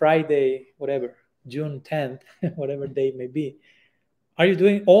 Friday, whatever, June 10th, whatever day it may be, are you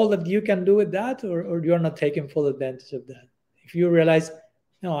doing all that you can do with that, or you're not taking full advantage of that? If you realize,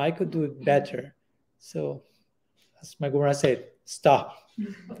 no, I could do it better. So, as my Guru said, stop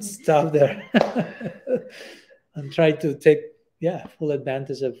there. And try to take, full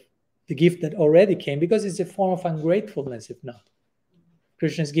advantage of the gift that already came, because it's a form of ungratefulness, if not.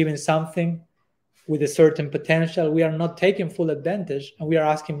 Krishna is giving something with a certain potential. We are not taking full advantage, and we are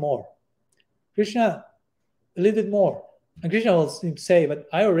asking more. Krishna, a little bit more. And Krishna will say, but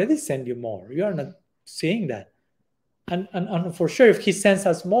I already send you more. You are not seeing that. And for sure, if he sends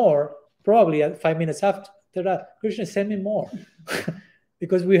us more, probably 5 minutes after that, Krishna, send me more.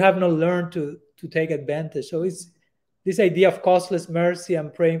 Because we have not learned to take advantage. So it's this idea of costless mercy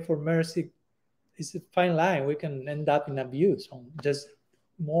and praying for mercy is a fine line. We can end up in abuse. Just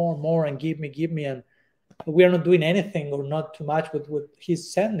more, and give me. And we are not doing anything, or not too much with what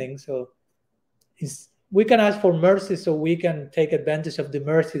he's sending. So we can ask for mercy so we can take advantage of the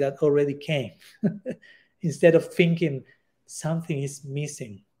mercy that already came. Instead of thinking something is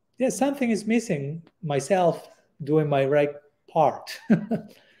missing. Yeah, something is missing. Myself doing my right part.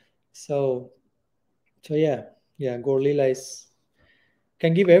 So yeah, Gaura-lila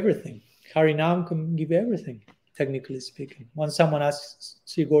can give everything. Harinam can give everything, technically speaking. When someone asks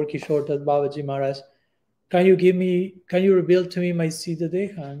Sri Gaur Kishore Das Babaji Maharaj, can you reveal to me my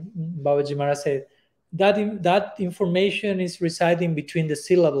Siddha-deha? And Babaji Maharaj said, that information is residing between the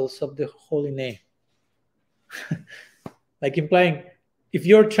syllables of the holy name. Like implying, if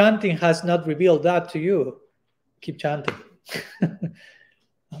your chanting has not revealed that to you, keep chanting.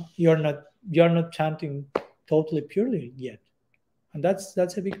 You're not chanting totally purely yet. And that's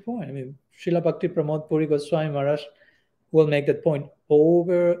a big point. I mean, Srila Bhakti Pramod Puri Goswami Maharaj will make that point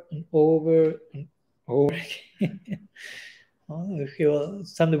over and over and over again.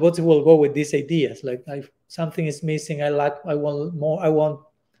 Some devotees will go with these ideas, like something is missing, I want more, I want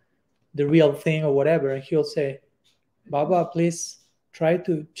the real thing or whatever, and he'll say, Baba, please try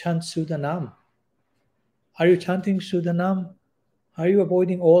to chant Sudanam. Are you chanting Sudanam? Are you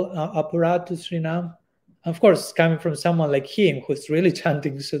avoiding all apparatu Srinam? Of course, coming from someone like him who's really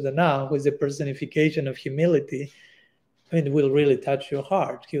chanting Sudanam, who is a personification of humility, I mean, it will really touch your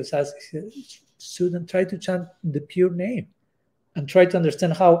heart. He was asking, Sudan, try to chant the pure name. And try to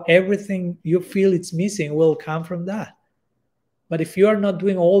understand how everything you feel it's missing will come from that. But if you are not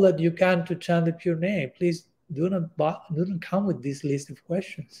doing all that you can to chant the pure name, please do not come with this list of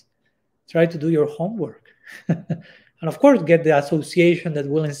questions. Try to do your homework. And of course, get the association that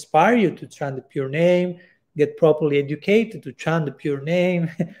will inspire you to chant the pure name, get properly educated to chant the pure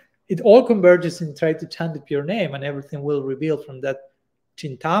name. It all converges in try to chant the pure name, and everything will reveal from that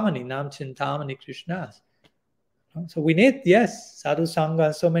Chintamani, Nam Chintamani Krishnas. So we need, yes, sadhu sangha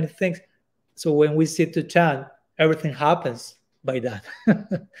and so many things. So when we sit to chant, everything happens by that.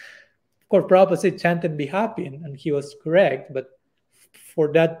 Of course, Prabhupada said chant and be happy, and he was correct. But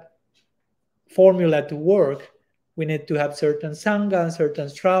for that formula to work, we need to have certain sangha and certain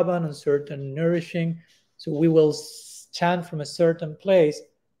shravan and certain nourishing. So we will chant from a certain place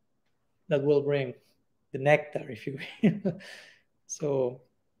that will bring the nectar, if you will. So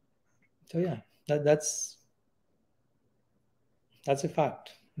yeah, that's a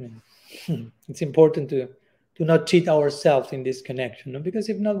fact. I mean, it's important to to not cheat ourselves in this connection. No? Because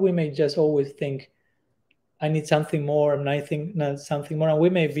if not, we may just always think, I need something more, and I think not something more. And we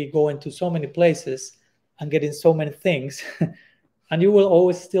may be going to so many places and getting so many things. And you will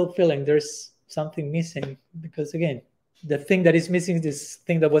always still feeling there's something missing. Because again, the thing that is missing is this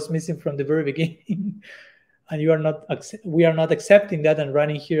thing that was missing from the very beginning. And we are not accepting that and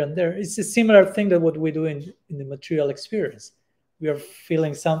running here and there. It's a similar thing that what we do in the material experience. We are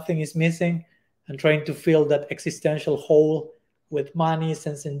feeling something is missing and trying to fill that existential hole with money,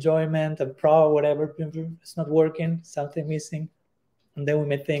 sense enjoyment, and power, whatever. It's not working, something missing. And then we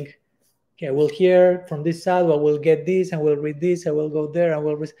may think, okay, we'll hear from this side, well, we'll get this, and we'll read this, and we'll go there, and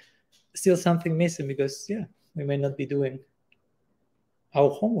we'll still something missing because, yeah, we may not be doing our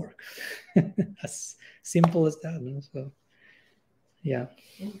homework. As simple as that. No? So, yeah.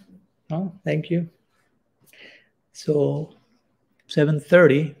 No, thank you. So,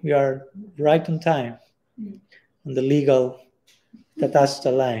 7:30, we are right on time on the legal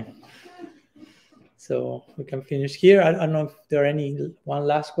Tatasta line. So we can finish here. I don't know if there are one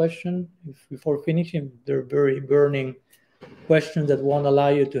last question before finishing. There are very burning questions that won't allow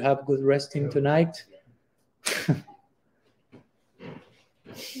you to have good resting tonight. That's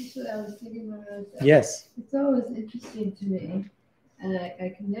what I was thinking when I was there. Yes. It's always interesting to me, and I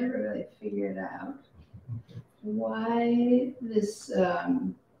can never really figure it out, why this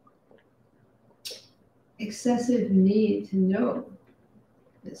excessive need to know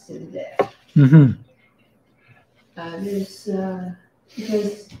the Siddha-deha. Mm-hmm.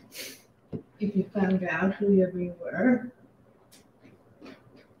 Because if you found out who you really were,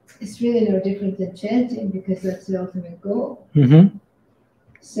 it's really no different than chanting because that's the ultimate goal. Mm-hmm.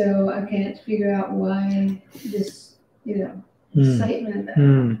 So I can't figure out why this, excitement about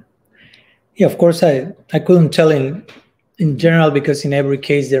it. Yeah, of course, I couldn't tell in general because in every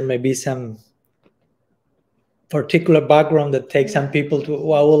case there may be some particular background that takes some people to,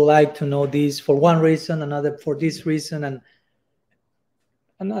 oh, I would like to know this for one reason, another for this reason, and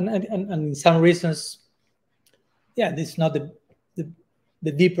in some reasons, yeah, this is not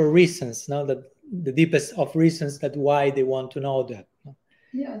the deeper reasons, no, the deepest of reasons that why they want to know that.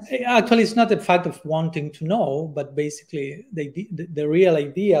 Yes. Actually, it's not the fact of wanting to know, but basically the real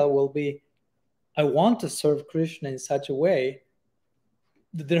idea will be, I want to serve Krishna in such a way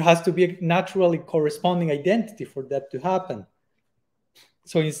that there has to be a naturally corresponding identity for that to happen.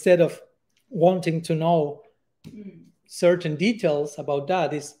 So instead of wanting to know certain details about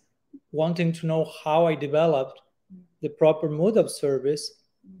that, is wanting to know how I developed the proper mood of service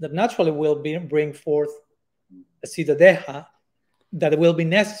that naturally will bring forth a Siddha-deha that will be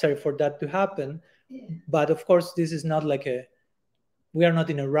necessary for that to happen. Yeah. But of course, this is not like we are not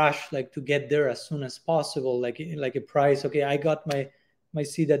in a rush like to get there as soon as possible, like a prize. Okay, I got my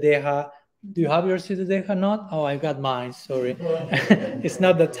Siddha-deha. Do you have your Siddha-deha not? Oh, I got mine, sorry. It's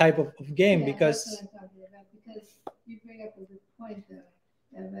not that type of game because... That's what I'm talking about, because you bring up a good point though,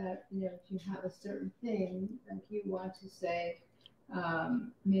 about, if you have a certain thing, like you want to say,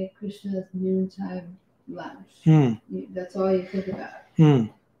 make Krishna's noontime lunch. That's all you think about.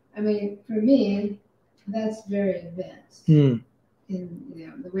 I mean, for me, that's very advanced in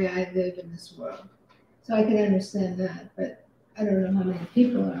the way I live in this world. So I can understand that, but I don't know how many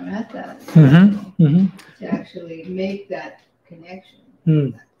people are at that to actually make that connection.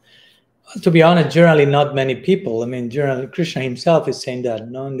 To be honest, generally not many people. I mean, generally Krishna himself is saying that,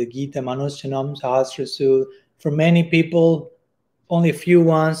 in the Gita, Manusyanam Sahasrasu, for many people, only a few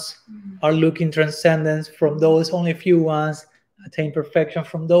ones are looking transcendence. From those, only a few ones attain perfection.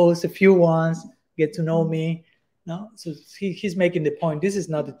 From those, a few ones get to know me. No, so he's making the point. This is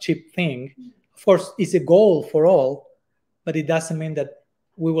not a cheap thing. Of course, it's a goal for all, but it doesn't mean that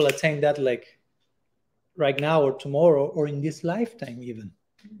we will attain that like right now or tomorrow or in this lifetime even,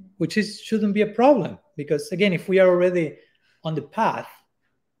 which shouldn't be a problem. Because again, if we are already on the path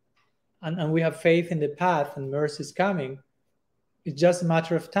and we have faith in the path and mercy is coming, it's just a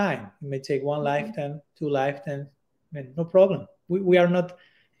matter of time. It may take one lifetime, 2 lifetimes, no problem. We are not,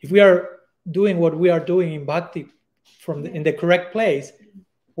 if we are doing what we are doing in bhakti in the correct place,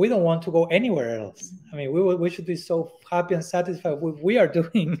 we don't want to go anywhere else. I mean, we should be so happy and satisfied with what we are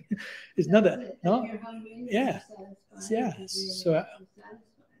doing. It's not that, no? Yeah. Yeah. So,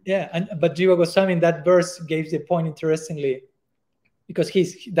 yeah. But Jiva Goswami in that verse gave the point interestingly, because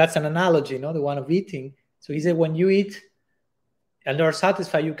that's an analogy, the one of eating. So he said, when you eat and are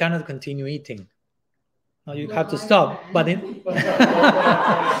satisfied, you cannot continue eating. No, you have to stop. But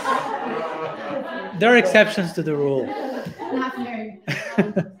there are exceptions to the rule. Not very.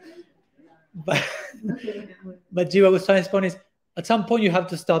 But Jiva Goswami's point is, at some point you have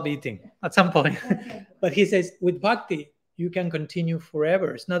to stop eating. At some point. But he says, with bhakti, you can continue forever.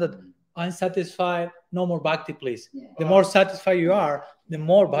 It's not that I'm satisfied, no more bhakti, please. Yeah. The more satisfied you are, the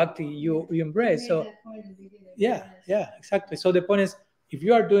more bhakti you embrace. So, yeah, exactly. So the point is, if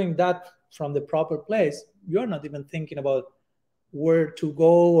you are doing that from the proper place, you are not even thinking about where to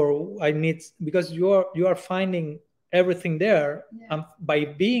go or I need, because you are finding everything there, and by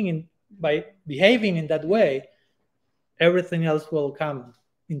behaving in that way, everything else will come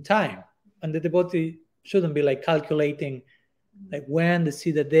in time. And the devotee shouldn't be like calculating like when the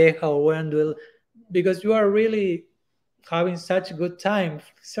Siddha-deha or when will, because you are really having such a good time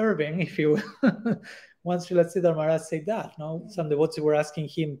serving, if you will. Once Srila Siddhar Maharaj said that, no? Some devotees were asking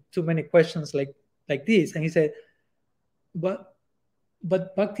him too many questions like this, and he said, but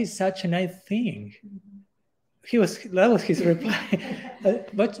bhakti is such a nice thing. That was his reply.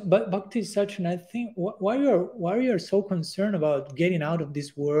 but bhakti is such a nice thing. Why are you so concerned about getting out of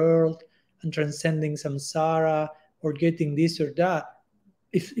this world and transcending samsara or getting this or that?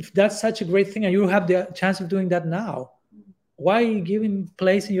 If that's such a great thing and you have the chance of doing that now, why are you giving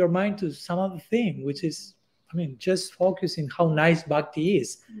place in your mind to some other thing, which is, just focusing how nice bhakti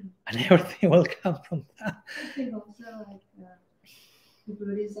is, and everything will come from that. I think also like the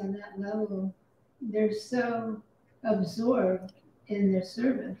Buddhists on that level, they're so absorbed in their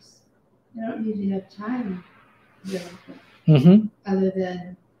service, they don't usually have time other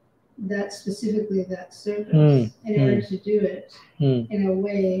than that, specifically that service, in order to do it in a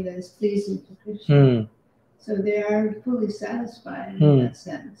way that is pleasing to Krishna. So they are fully satisfied in that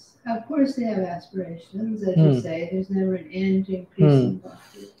sense. Of course, they have aspirations, as you say. There's never an end to increasing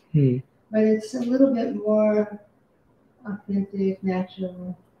bhakti. But it's a little bit more authentic,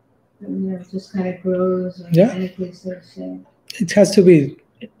 natural. It just kind of grows organically, so to say. It has to be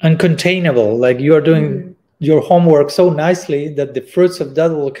uncontainable. Like you are doing your homework so nicely that the fruits of that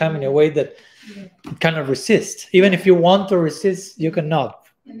will come in a way that it cannot resist. Even if you want to resist, you cannot.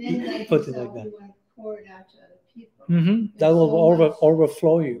 And then, like put it like that. You want to pour it out to other people. That will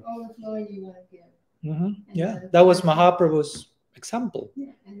overflow you. Overflowing, you want to give. That was Mahaprabhu's example.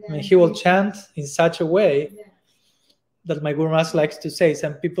 He will chant in such a way that my Guru Maharaj likes to say.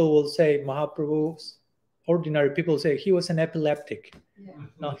 Some people will say Mahaprabhu's ordinary people say he was an epileptic.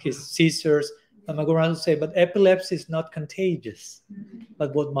 Not his seizures. And my Guru Maharaj will say, but epilepsy is not contagious.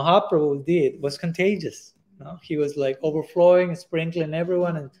 But what Mahaprabhu did was contagious. No? He was like overflowing, sprinkling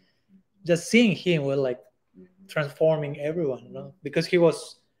everyone, and just seeing him was like transforming everyone. No? Because he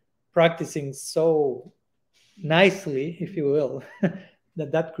was practicing so nicely, if you will,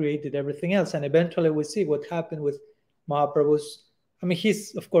 that created everything else. And eventually we see what happened with Mahaprabhu's.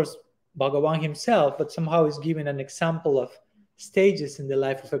 He's of course Bhagavan himself, but somehow he's giving an example of stages in the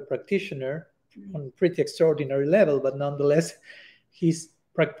life of a practitioner on a pretty extraordinary level, but nonetheless, he's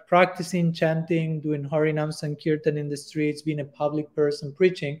practicing chanting, doing Harinam Sankirtan in the streets, being a public person,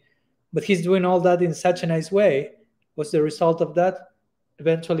 preaching, but he's doing all that in such a nice way. What's the result of that?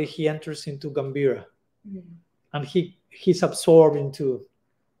 Eventually, he enters into Gambhira, and he's absorbed into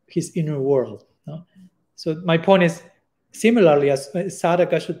his inner world. No? So my point is, similarly, as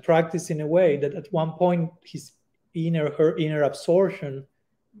sadhaka should practice in a way that at one point her inner absorption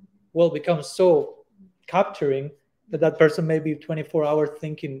will become so capturing that person may be 24 hours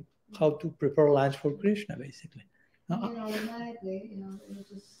thinking how to prepare lunch for Krishna, basically. Automatically, it'll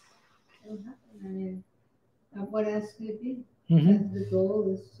happen. What else could it be? The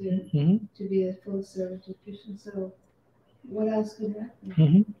goal is to be a full servant of Krishna. So what else could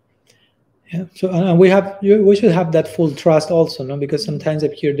happen? Yeah. So we should have that full trust also, no? Because sometimes I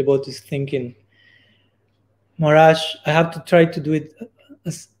hear devotees thinking, Maharaj, I have to try to do it.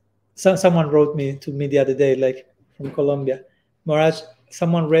 Someone wrote to me the other day, like from Colombia, Maharaj,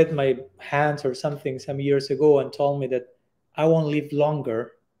 someone read my hands or something some years ago and told me that I won't live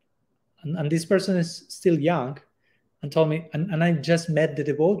longer. And this person is still young and told me, and I just met the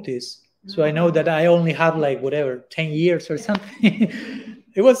devotees. So I know that I only have 10 years or something.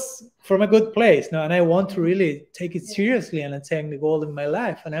 It was from a good place, no? And I want to really take it seriously and attain the goal in my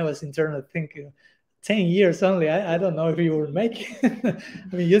life. And I was internally thinking, 10 years only, I don't know if you will make it.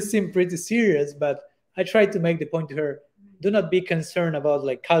 You seem pretty serious, but I tried to make the point to her, do not be concerned about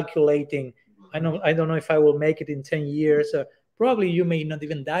calculating. I don't know if I will make it in 10 years. Probably you may not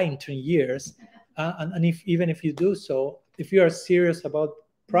even die in 10 years. And even if you do so, if you are serious about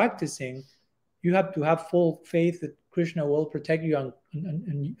practicing, you have to have full faith that Krishna will protect you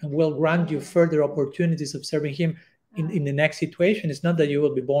and will grant you further opportunities of serving him in the next situation. It's not that you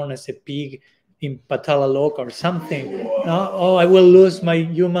will be born as a pig in Patalaloka or something. No? Oh, I will lose my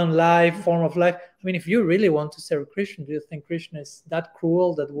human life, form of life. I mean, if you really want to serve Krishna, do you think Krishna is that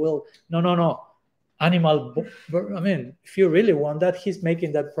cruel that will? No. Animal. I mean, if you really want that, he's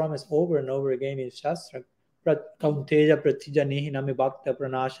making that promise over and over again in Shastra. Kaunteya pratijani nami bhakta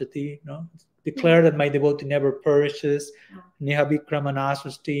pranashati. No? Declare that my devotee never perishes.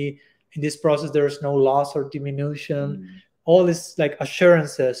 Nihabhikramanasasti. In this process, there is no loss or diminution. All this like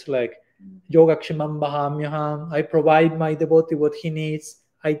assurances, like Yogakshimam Bahamyaham. I provide my devotee what he needs.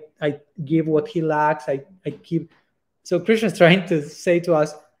 I give what he lacks. I keep. So Krishna is trying to say to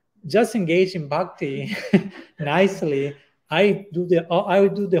us, just engage in bhakti nicely. I will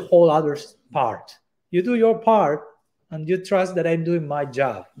do the whole other part. You do your part, and you trust that I'm doing my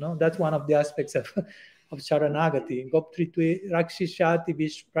job. No, that's one of the aspects of Sharanagati. Goptritve rakshishati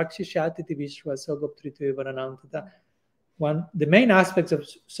vishwaso goptritve varanantata. One, the main aspects of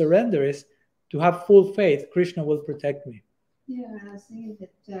surrender is to have full faith. Krishna will protect me. Yeah, I was thinking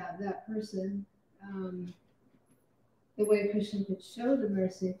that that person, the way Krishna could show the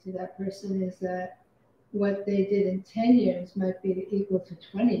mercy to that person is that what they did in 10 years might be equal to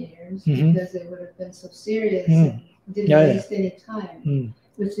 20 years because they would have been so serious and didn't waste any time,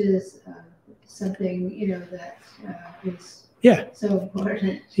 which is something, that is so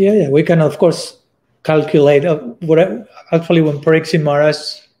important. Yeah. We can, of course, calculate. Actually, when Pariksit Maharaj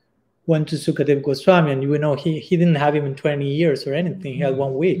went to Sukadeva Goswami, and he didn't have him in 20 years or anything. He had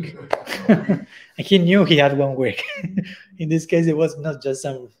 1 week. And he knew he had 1 week. In this case, it was not just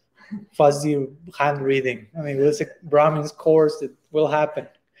some fuzzy hand reading. I mean, it was a Brahmin's course that will happen.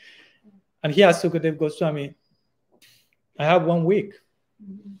 And he asked Sukadeva Goswami, I have 1 week.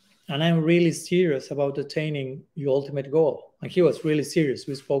 And I'm really serious about attaining your ultimate goal. And he was really serious.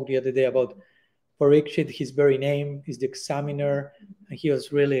 We spoke the other day about Parikshit, his very name is the examiner. And he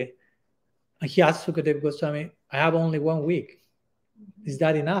was really... And he asked Sukadeva Goswami, I have only 1 week. Is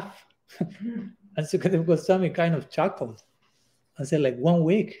that enough? And Sukadeva Goswami kind of chuckled and said, like, 1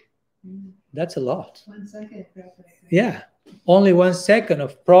 week? That's a lot. 1 second. Yeah. Only 1 second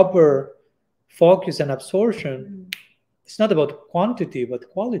of proper focus and absorption. It's not about quantity, but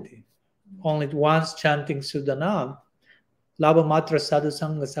quality. Only once chanting Sudanam, Labha Matra Sadhu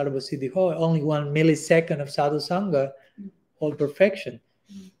Sangha Sarva Siddhi Hoy, only 1 millisecond of Sadhu Sangha, all perfection.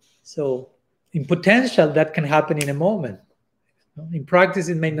 So, in potential, that can happen in a moment. In practice,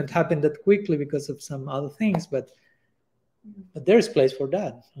 it may not happen that quickly because of some other things, but there's place for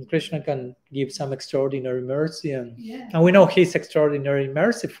that. And Krishna can give some extraordinary mercy, and we know he's extraordinarily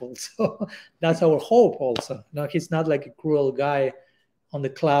merciful. So that's our hope also. No, he's not like a cruel guy on the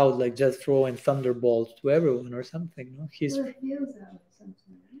cloud, like just throwing thunderbolts to everyone or something. No, he's. Well, it feels that way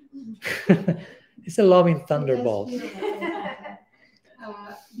sometimes. It's a loving thunderbolt.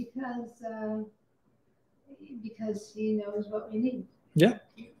 Because he knows what we need. Yeah.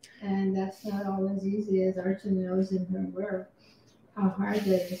 And that's not always easy, as Archana knows in her work, how hard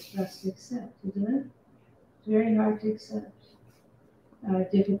that is for us to accept, isn't it? It's very hard to accept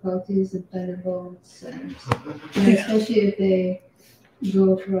difficulties and thunderbolts, and especially if they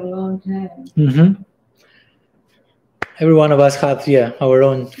go for a long time. Every one of us have, our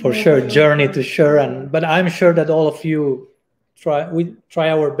own, for sure, journey to share. But I'm sure that all of you try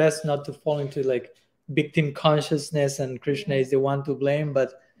our best not to fall into like victim consciousness and Krishna is the one to blame.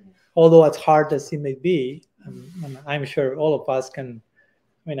 But although as hard as it may be, I'm sure all of us can.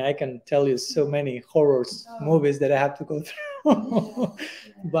 I mean, I can tell you so many horrors movies that I have to go through.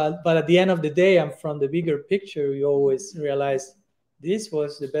 But at the end of the day, and from the bigger picture, you always realize this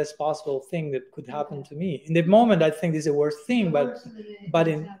was the best possible thing that could happen to me. In the moment, I think this is the worst thing, but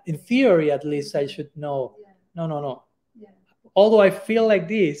in theory, at least, I should know. No. Although I feel like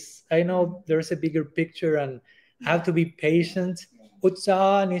this, I know there's a bigger picture, and I have to be patient.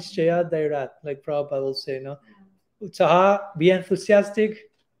 Utsaha nishchaya dairat, like Prabhupada will say, no? Utsaha, be enthusiastic.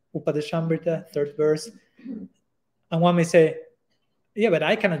 Upadeshamrita, 3rd verse. And one may say, yeah, but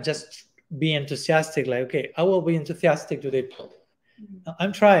I cannot just be enthusiastic. Like, okay, I will be enthusiastic today.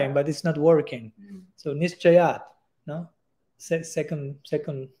 I'm trying, but it's not working. So nishchayat, no? Second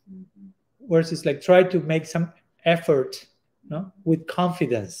verse is like, try to make some effort, no? With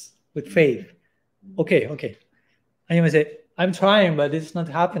confidence, with faith. Okay. And you may say, I'm trying, but it's not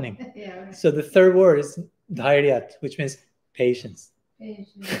happening. So the 3rd word is dhairyat, which means patience.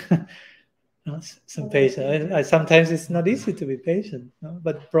 No? Some patience. Sometimes it's not easy to be patient. No?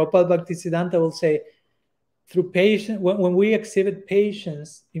 But Prabhupada Bhaktisiddhanta will say, through patience, when we exhibit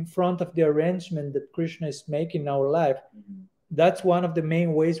patience in front of the arrangement that Krishna is making in our life, that's one of the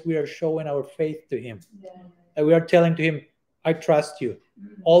main ways we are showing our faith to him. And we are telling to him, I trust you.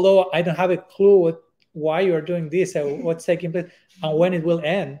 Although I don't have a clue why you're doing this, what's taking place, and when it will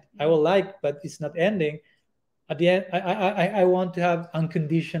end. I will like, but it's not ending. At the end, I want to have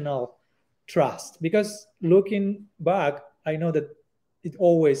unconditional trust, because looking back, I know that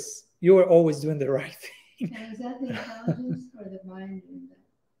you are always doing the right thing. Now, is that the intelligence or the mind doing that?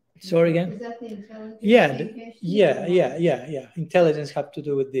 Sorry again? Is that the intelligence? Yeah. Intelligence have to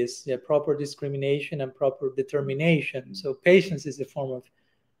do with this, proper discrimination and proper determination. So patience is a form of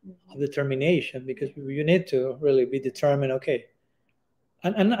determination, because you need to really be determined, okay.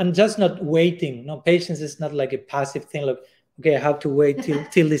 And just not waiting. No, patience is not like a passive thing, like, okay, I have to wait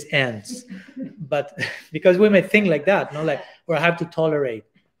till this ends. But because we may think like that, no, like, or I have to tolerate.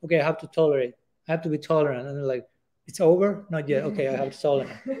 Okay, I have to tolerate. I have to be tolerant. And like, it's over? Not yet. Okay, I have to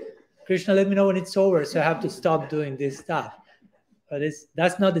tolerate. Krishna, let me know when it's over, so I have to stop doing this stuff. But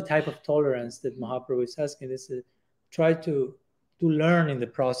that's not the type of tolerance that Mahaprabhu is asking. It's try to learn in the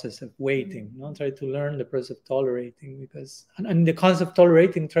process of waiting. Try to learn the process of tolerating, because and the concept of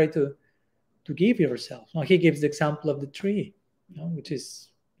tolerating, try to give yourself. He gives the example of the tree, which is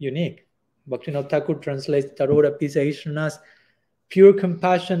unique. Bhaktivinoda Thakur translates Tarora Pisa as pure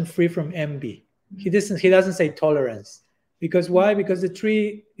compassion free from envy. He doesn't say tolerance. Because why? Because the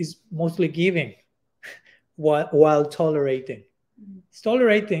tree is mostly giving while tolerating. It's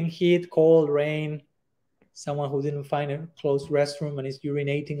tolerating heat, cold, rain, someone who didn't find a closed restroom and is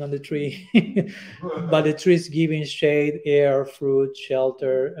urinating on the tree. But the tree is giving shade, air, fruit,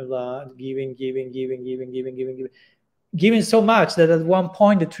 shelter, giving so much that at one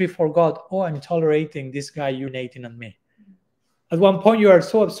point the tree forgot, oh, I'm tolerating this guy urinating on me. At one point you are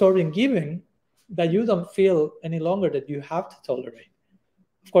so absorbed in giving that you don't feel any longer that you have to tolerate.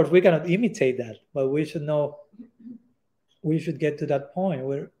 Of course, we cannot imitate that, but we should know, we should get to that point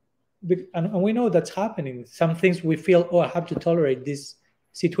where, and we know that's happening. Some things we feel, oh, I have to tolerate this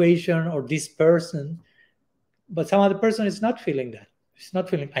situation or this person, but some other person is not feeling that. It's not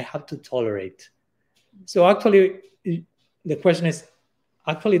feeling, I have to tolerate. So actually, the question is,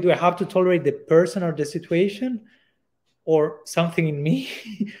 actually, do I have to tolerate the person or the situation, or something in me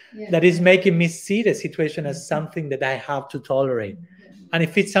that is making me see the situation as something that I have to tolerate? And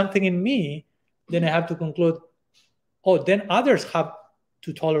if it's something in me, then I have to conclude, oh, then others have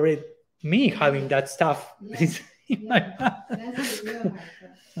to tolerate me having that stuff. That's the real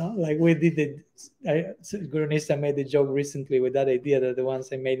hard. Like we did Guru Nista made the joke recently with that idea that the ones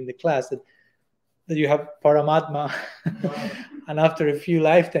I made in the class, that you have Paramatma, and after a few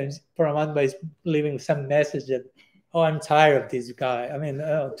lifetimes, Paramatma is leaving some message that, oh, I'm tired of this guy. I mean,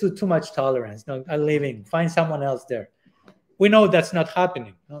 too much tolerance. No, I'm leaving. Find someone else there. We know that's not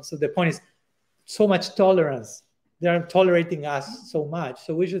happening. So the point is, so much tolerance. They are tolerating us so much.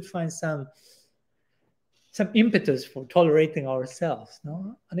 So we should find some impetus for tolerating ourselves.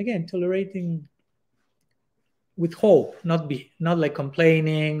 No? And again, tolerating with hope, not like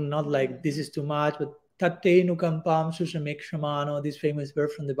complaining, not like this is too much, but tate nukampam sushamekshama, this famous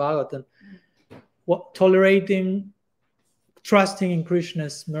verse from the Bhagavatam. Tolerating, trusting in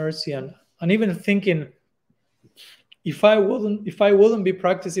Krishna's mercy, and even thinking, if I wouldn't be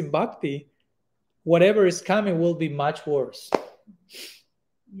practicing bhakti, whatever is coming will be much worse.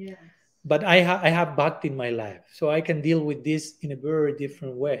 Yes. But I have bhakti in my life, so I can deal with this in a very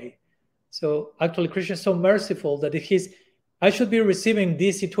different way. So actually, Krishna is so merciful that I should be receiving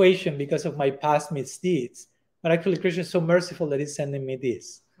this situation because of my past misdeeds. But actually, Krishna is so merciful that he's sending me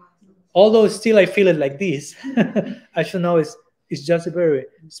this. Although still I feel it like this, I should know it's just a very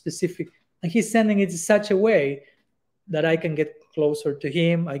specific, and he's sending it in such a way that I can get closer to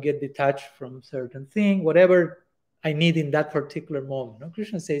him. I get detached from certain thing, whatever I need in that particular moment.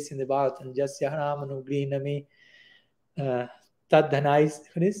 Krishna says in the Bhagavatam, Dasya Ramanugrinami Tadhanai,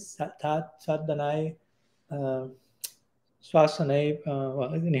 what is Tadhanai Swasanai,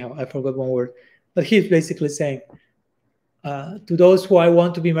 well, anyhow, I forgot one word. But he's basically saying, to those who I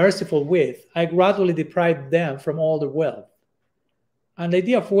want to be merciful with, I gradually deprive them from all the wealth. And the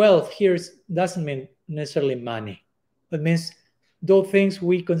idea of wealth here doesn't mean necessarily money, but means those things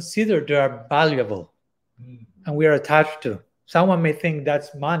we consider they are valuable and we are attached to. Someone may think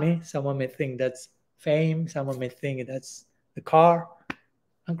that's money, someone may think that's fame, someone may think that's the car.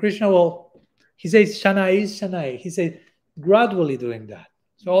 And Krishna he says, Shanai is Shanai. He says, gradually doing that.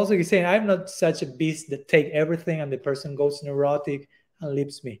 So also he's saying, I'm not such a beast that take everything and the person goes neurotic and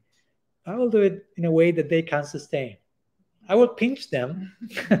leaves me. I will do it in a way that they can sustain. I will pinch them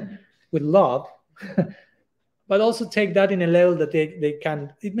with love, but also take that in a level that they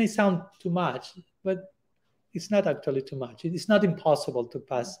can. It may sound too much, but it's not actually too much. It's not impossible to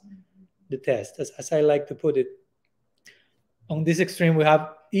pass the test. As I like to put it, On this extreme we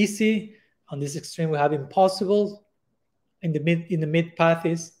have easy. On this extreme we have impossible. In the mid path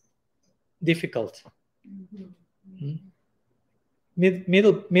is difficult.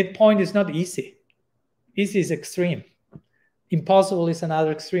 Midpoint is not easy. Easy is extreme. Impossible is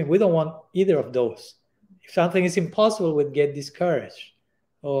another extreme. We don't want either of those. If something is impossible, we'd get discouraged.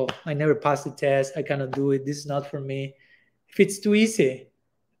 Oh, I never passed the test. I cannot do it. This is not for me. If it's too easy,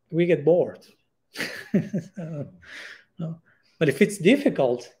 we get bored. No. But if it's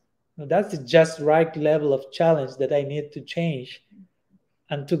difficult, that's the just right level of challenge that I need to change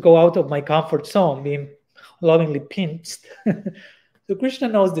and to go out of my comfort zone, being lovingly pinched. So Krishna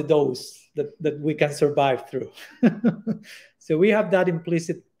knows the dose that we can survive through. So we have that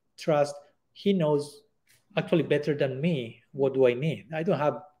implicit trust. He knows actually better than me what do I need. I don't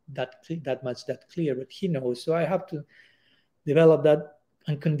have that clear, but he knows. So I have to develop that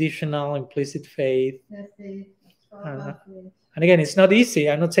unconditional implicit faith. That's faith. That's all about faith. And again, it's not easy.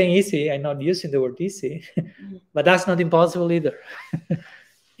 I'm not saying easy. I'm not using the word easy. But that's not impossible either.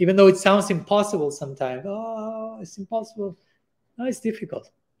 Even though it sounds impossible sometimes. Oh, it's impossible. No, it's difficult.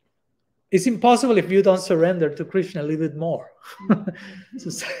 It's impossible if you don't surrender to Krishna a little bit more.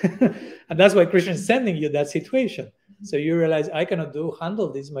 And that's why Krishna is sending you that situation. So you realize, I cannot handle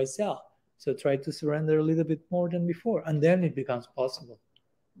this myself. So try to surrender a little bit more than before. And then it becomes possible.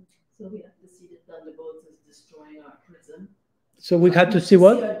 So we have to see the thunderbolts as destroying our prison. So we had to see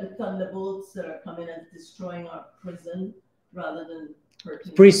what? The thunderbolts that are coming and destroying our prison rather than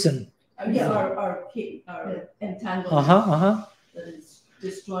hurting prison. Our entanglement. That is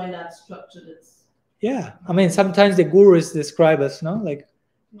destroying that structure. That's I mean, sometimes the gurus describe us, like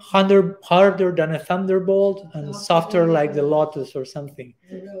harder than a thunderbolt and softer like the lotus or something.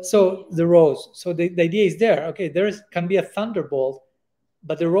 So the rose. So the idea is there. Okay, there can be a thunderbolt,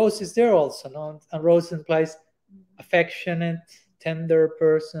 but the rose is there also. No? And rose implies affectionate, tender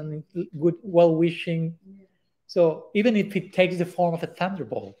person, good, well-wishing. So even if it takes the form of a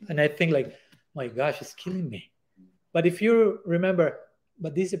thunderbolt, and I think like, my gosh, it's killing me. But if you remember,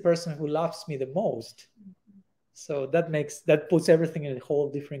 but this is a person who loves me the most. So that puts everything in a whole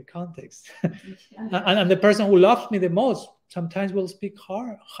different context. and the person who loves me the most sometimes will speak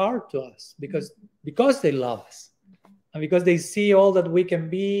hard to us because they love us. And because they see all that we can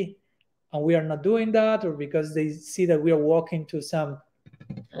be and we are not doing that, or because they see that we are walking to some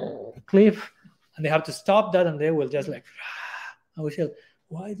cliff and they have to stop that, and they will just like, and we say,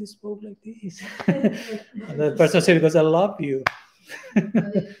 why do you spoke like this? And the person said, because I love you.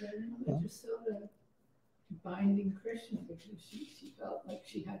 Binding Krishna because she felt like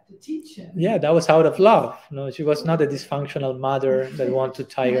she had to teach him. Yeah, that was out of love. No, she was not a dysfunctional mother that wanted to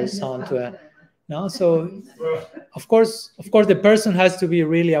tie her son to a. No, so of course, the person has to be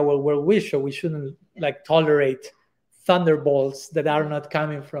really our well-wisher. We shouldn't tolerate thunderbolts that are not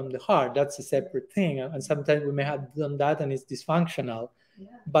coming from the heart. That's a separate thing. And sometimes we may have done that and it's dysfunctional. Yeah.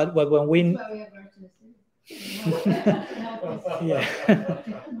 But when we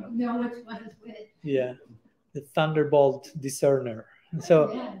the thunderbolt discerner.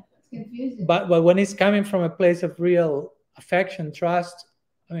 So, it's confusing. But when it's coming from a place of real affection, trust,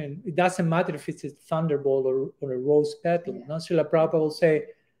 I mean, it doesn't matter if it's a thunderbolt or a rose petal. Yeah. Srila Prabhupada will say,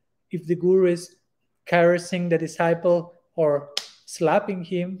 if the guru is caressing the disciple or slapping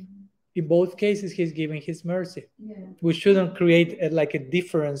him, in both cases, he's giving his mercy. Yeah. We shouldn't create a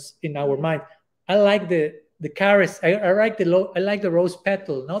difference in our mind. I like the caress. I like the rose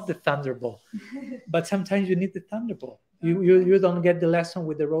petal, not the thunderbolt. But sometimes you need the thunderbolt. You don't get the lesson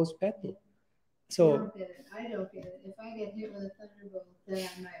with the rose petal. So I don't get it. If I get hit with a thunderbolt, then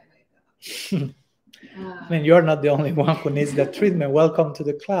I might wake up. I mean, you're not the only one who needs that treatment. Welcome to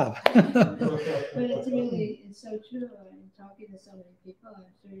the club. But it's so true. I'm talking to so many people, I'm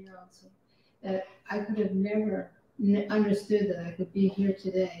sure you're also, that I could have never understood that I could be here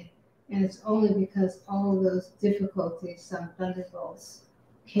today. And it's only because all of those difficulties, some thunderbolts,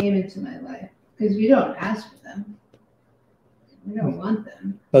 came into my life. Because we don't ask for them. We don't want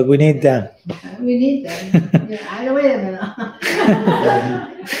them. But we need them. We need them. I don't, wait a minute.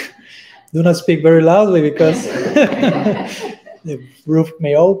 Do not speak very loudly because the roof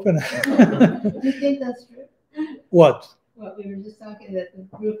may open. Do you think that's true? What? What we were just talking, that the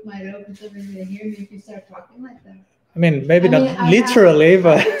roof might open, somebody's going to hear me if you start talking like that. I mean, maybe not literally,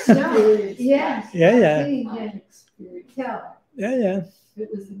 but no, yes. Yeah. Tell. Yeah. It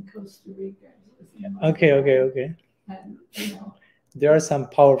was in Costa Rica. Okay. And, there are some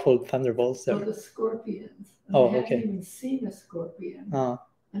powerful thunderbolts there. The scorpions. Oh, I okay. haven't even seen a scorpion.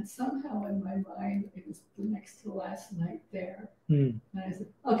 And somehow in my mind, it was the next to last night there. And I said,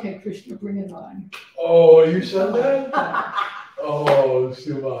 okay, Krishna, bring it on. Oh, you said that? Oh,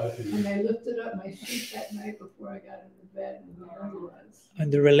 Sumati. And I lifted up my sheet that night before I got into bed, and there he was.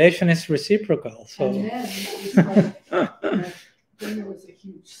 And the relation is reciprocal. So. And then it was like, then there was a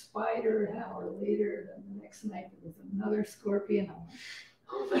huge spider an hour later. Then the next night there was another scorpion. I'm like,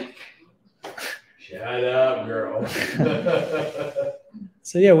 oh my God. Shut up, girl.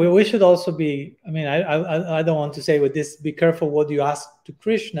 So yeah, we should also be, I mean, I don't want to say with this, be careful what you ask to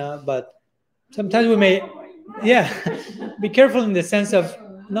Krishna, but sometimes we may, yeah, be careful in the sense of,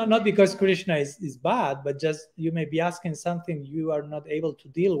 not because Krishna is bad, but just you may be asking something you are not able to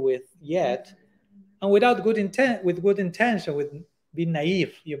deal with yet. And without good intent, with good intention, with being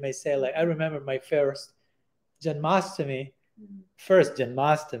naive, you may say, like, I remember my first Janmashtami,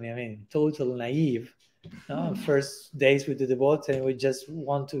 I mean, total naive. First days with the devotee, and we just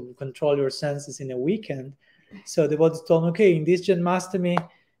want to control your senses in a weekend. So the devotee told me, okay, in this Janmashtami,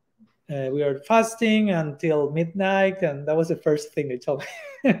 we are fasting until midnight, and that was the first thing they told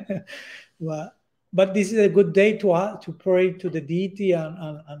me. But this is a good day to pray to the deity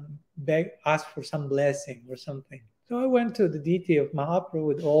and ask for some blessing or something. So I went to the deity of Mahaprabhu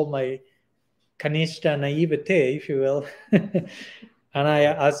with all my Kanishta naivete, if you will, and I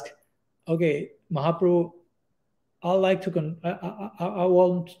asked, okay, Mahaprabhu, I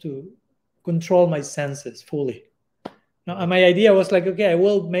want to control my senses fully. Now, and my idea was like, okay, I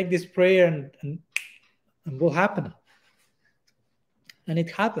will make this prayer and will happen. And it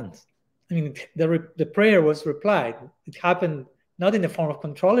happened. I mean, the prayer was replied. It happened not in the form of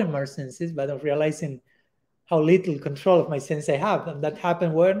controlling my senses, but of realizing how little control of my senses I have. And that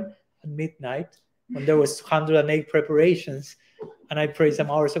happened when? At midnight, when there was 108 preparations. And I prayed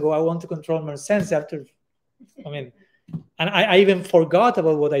some hours ago, I want to control my sense after, and I even forgot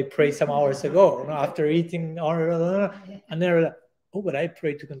about what I prayed some hours ago, after eating, and then like, oh, but I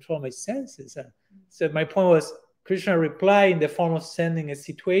prayed to control my senses. So my point was, Krishna replied in the form of sending a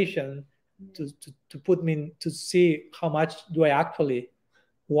situation to put me in, to see how much do I actually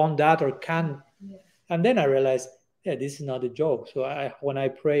want that or can. And then I realized, yeah, this is not a joke. So when I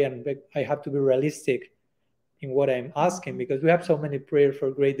pray, and I have to be realistic in what I'm asking, because we have so many prayers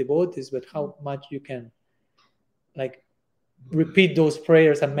for great devotees, but how much you can like repeat those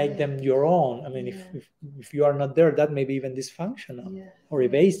prayers and make them your own. I mean, if you are not there, that may be even dysfunctional or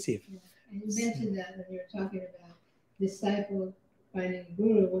evasive. And you mentioned that when you were talking about disciple finding a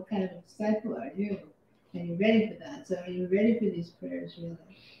guru, what kind of disciple are you? And you're ready for that. So are you ready for these prayers, really?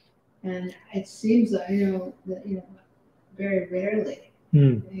 And it seems like, that, very rarely,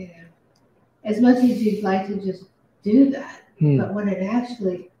 as much as you'd like to just do that, but when it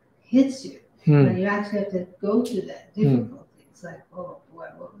actually hits you, when you actually have to go through that difficulty, it's like, oh boy,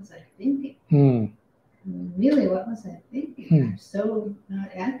 what was I thinking? I mean, really, what was I thinking? I'm so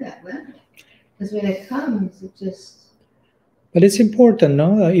not at that level. Because when it comes, it just... But it's important,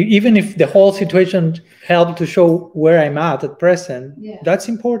 no? Even if the whole situation helped to show where I'm at present, that's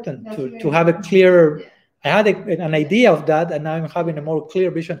important to have a clearer... I had an idea of that, and now I'm having a more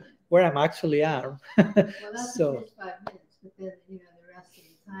clear vision where I'm actually am. Well, that's the first 5 minutes, but then, the rest of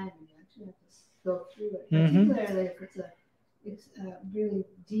the time, you actually have to go through it. Particularly if it's a really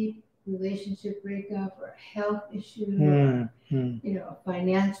deep relationship breakup or a health issue, or, a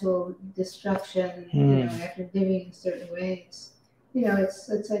financial destruction, after living in certain ways.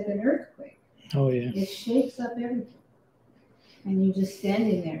 It's like an earthquake. Oh, yeah. It shakes up everything. And you're just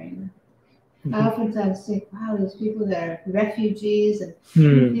standing there, I oftentimes think, wow, these people that are refugees and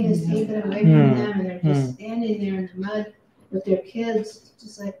everything is taken away from them, and they're just standing there in the mud with their kids.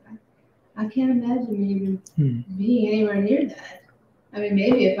 Just like, I can't imagine me even being anywhere near that. I mean,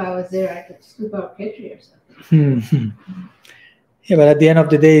 maybe if I was there, I could scoop out a picture or something. Yeah, but at the end of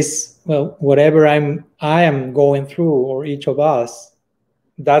the day, whatever I am going through, or each of us,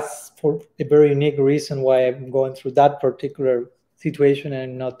 that's for a very unique reason why I'm going through that particular situation,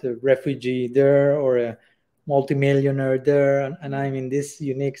 and not a refugee there or a multimillionaire there, and I'm in this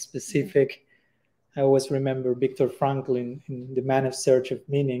unique, specific. I always remember Viktor Frankl in The Man of Search of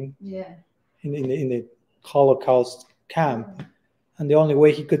Meaning, in the Holocaust camp, and the only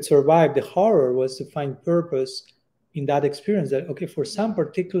way he could survive the horror was to find purpose in that experience. That, okay, for some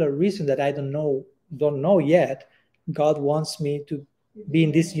particular reason that I don't know yet, God wants me to be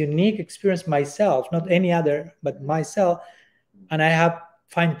in this unique experience myself, not any other, but myself. And I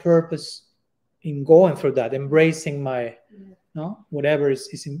find purpose in going through that, embracing my, whatever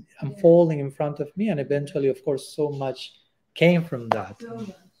is unfolding in front of me. And eventually, of course, so much came from that. So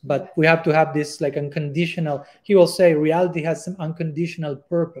much. But we have to have this like unconditional. He will say reality has some unconditional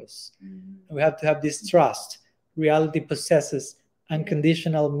purpose. We have to have this trust. Reality possesses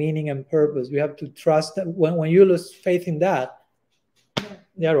unconditional meaning and purpose. We have to trust that when you lose faith in that,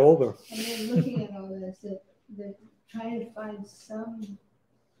 they are over. And then looking at all this, they're trying to find some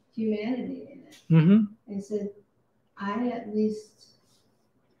humanity in it. And said, I at least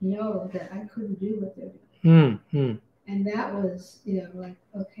know that I couldn't do what they're doing. And that was, like,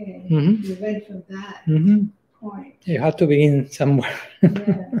 okay, you went from that point. You have to begin somewhere.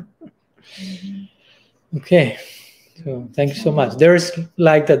 Okay. So thank you so much. There is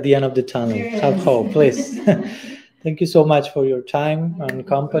light at the end of the tunnel. Have hope, please. Thank you so much for your time and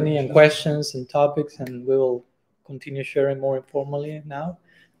company and questions and topics, and we will continue sharing more informally now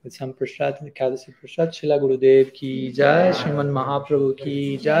with some prasad, the Ekadasi prasad. Srila Gurudev ki jai, Sriman Mahaprabhu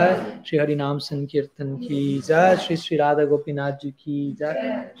ki jai, Shri Harinam Sankirtan ki jai, Shri Radha Gopinath ji ki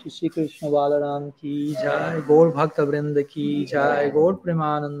jai, Shri Krishna Balaram ki jai, Gaur Bhakta Vrinda ki jai, Gaur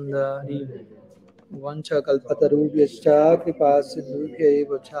Premananda Hari. Vancha kalpatarubhyascha kripa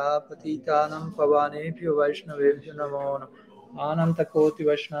sindhubhya cha patitanam pavanebhyo vaishnavebhyo namo namaha. Ananta koti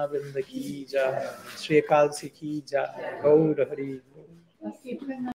vaishnava vrinda ki jai, Shri Ekadasi ki jai, Gaur Hari.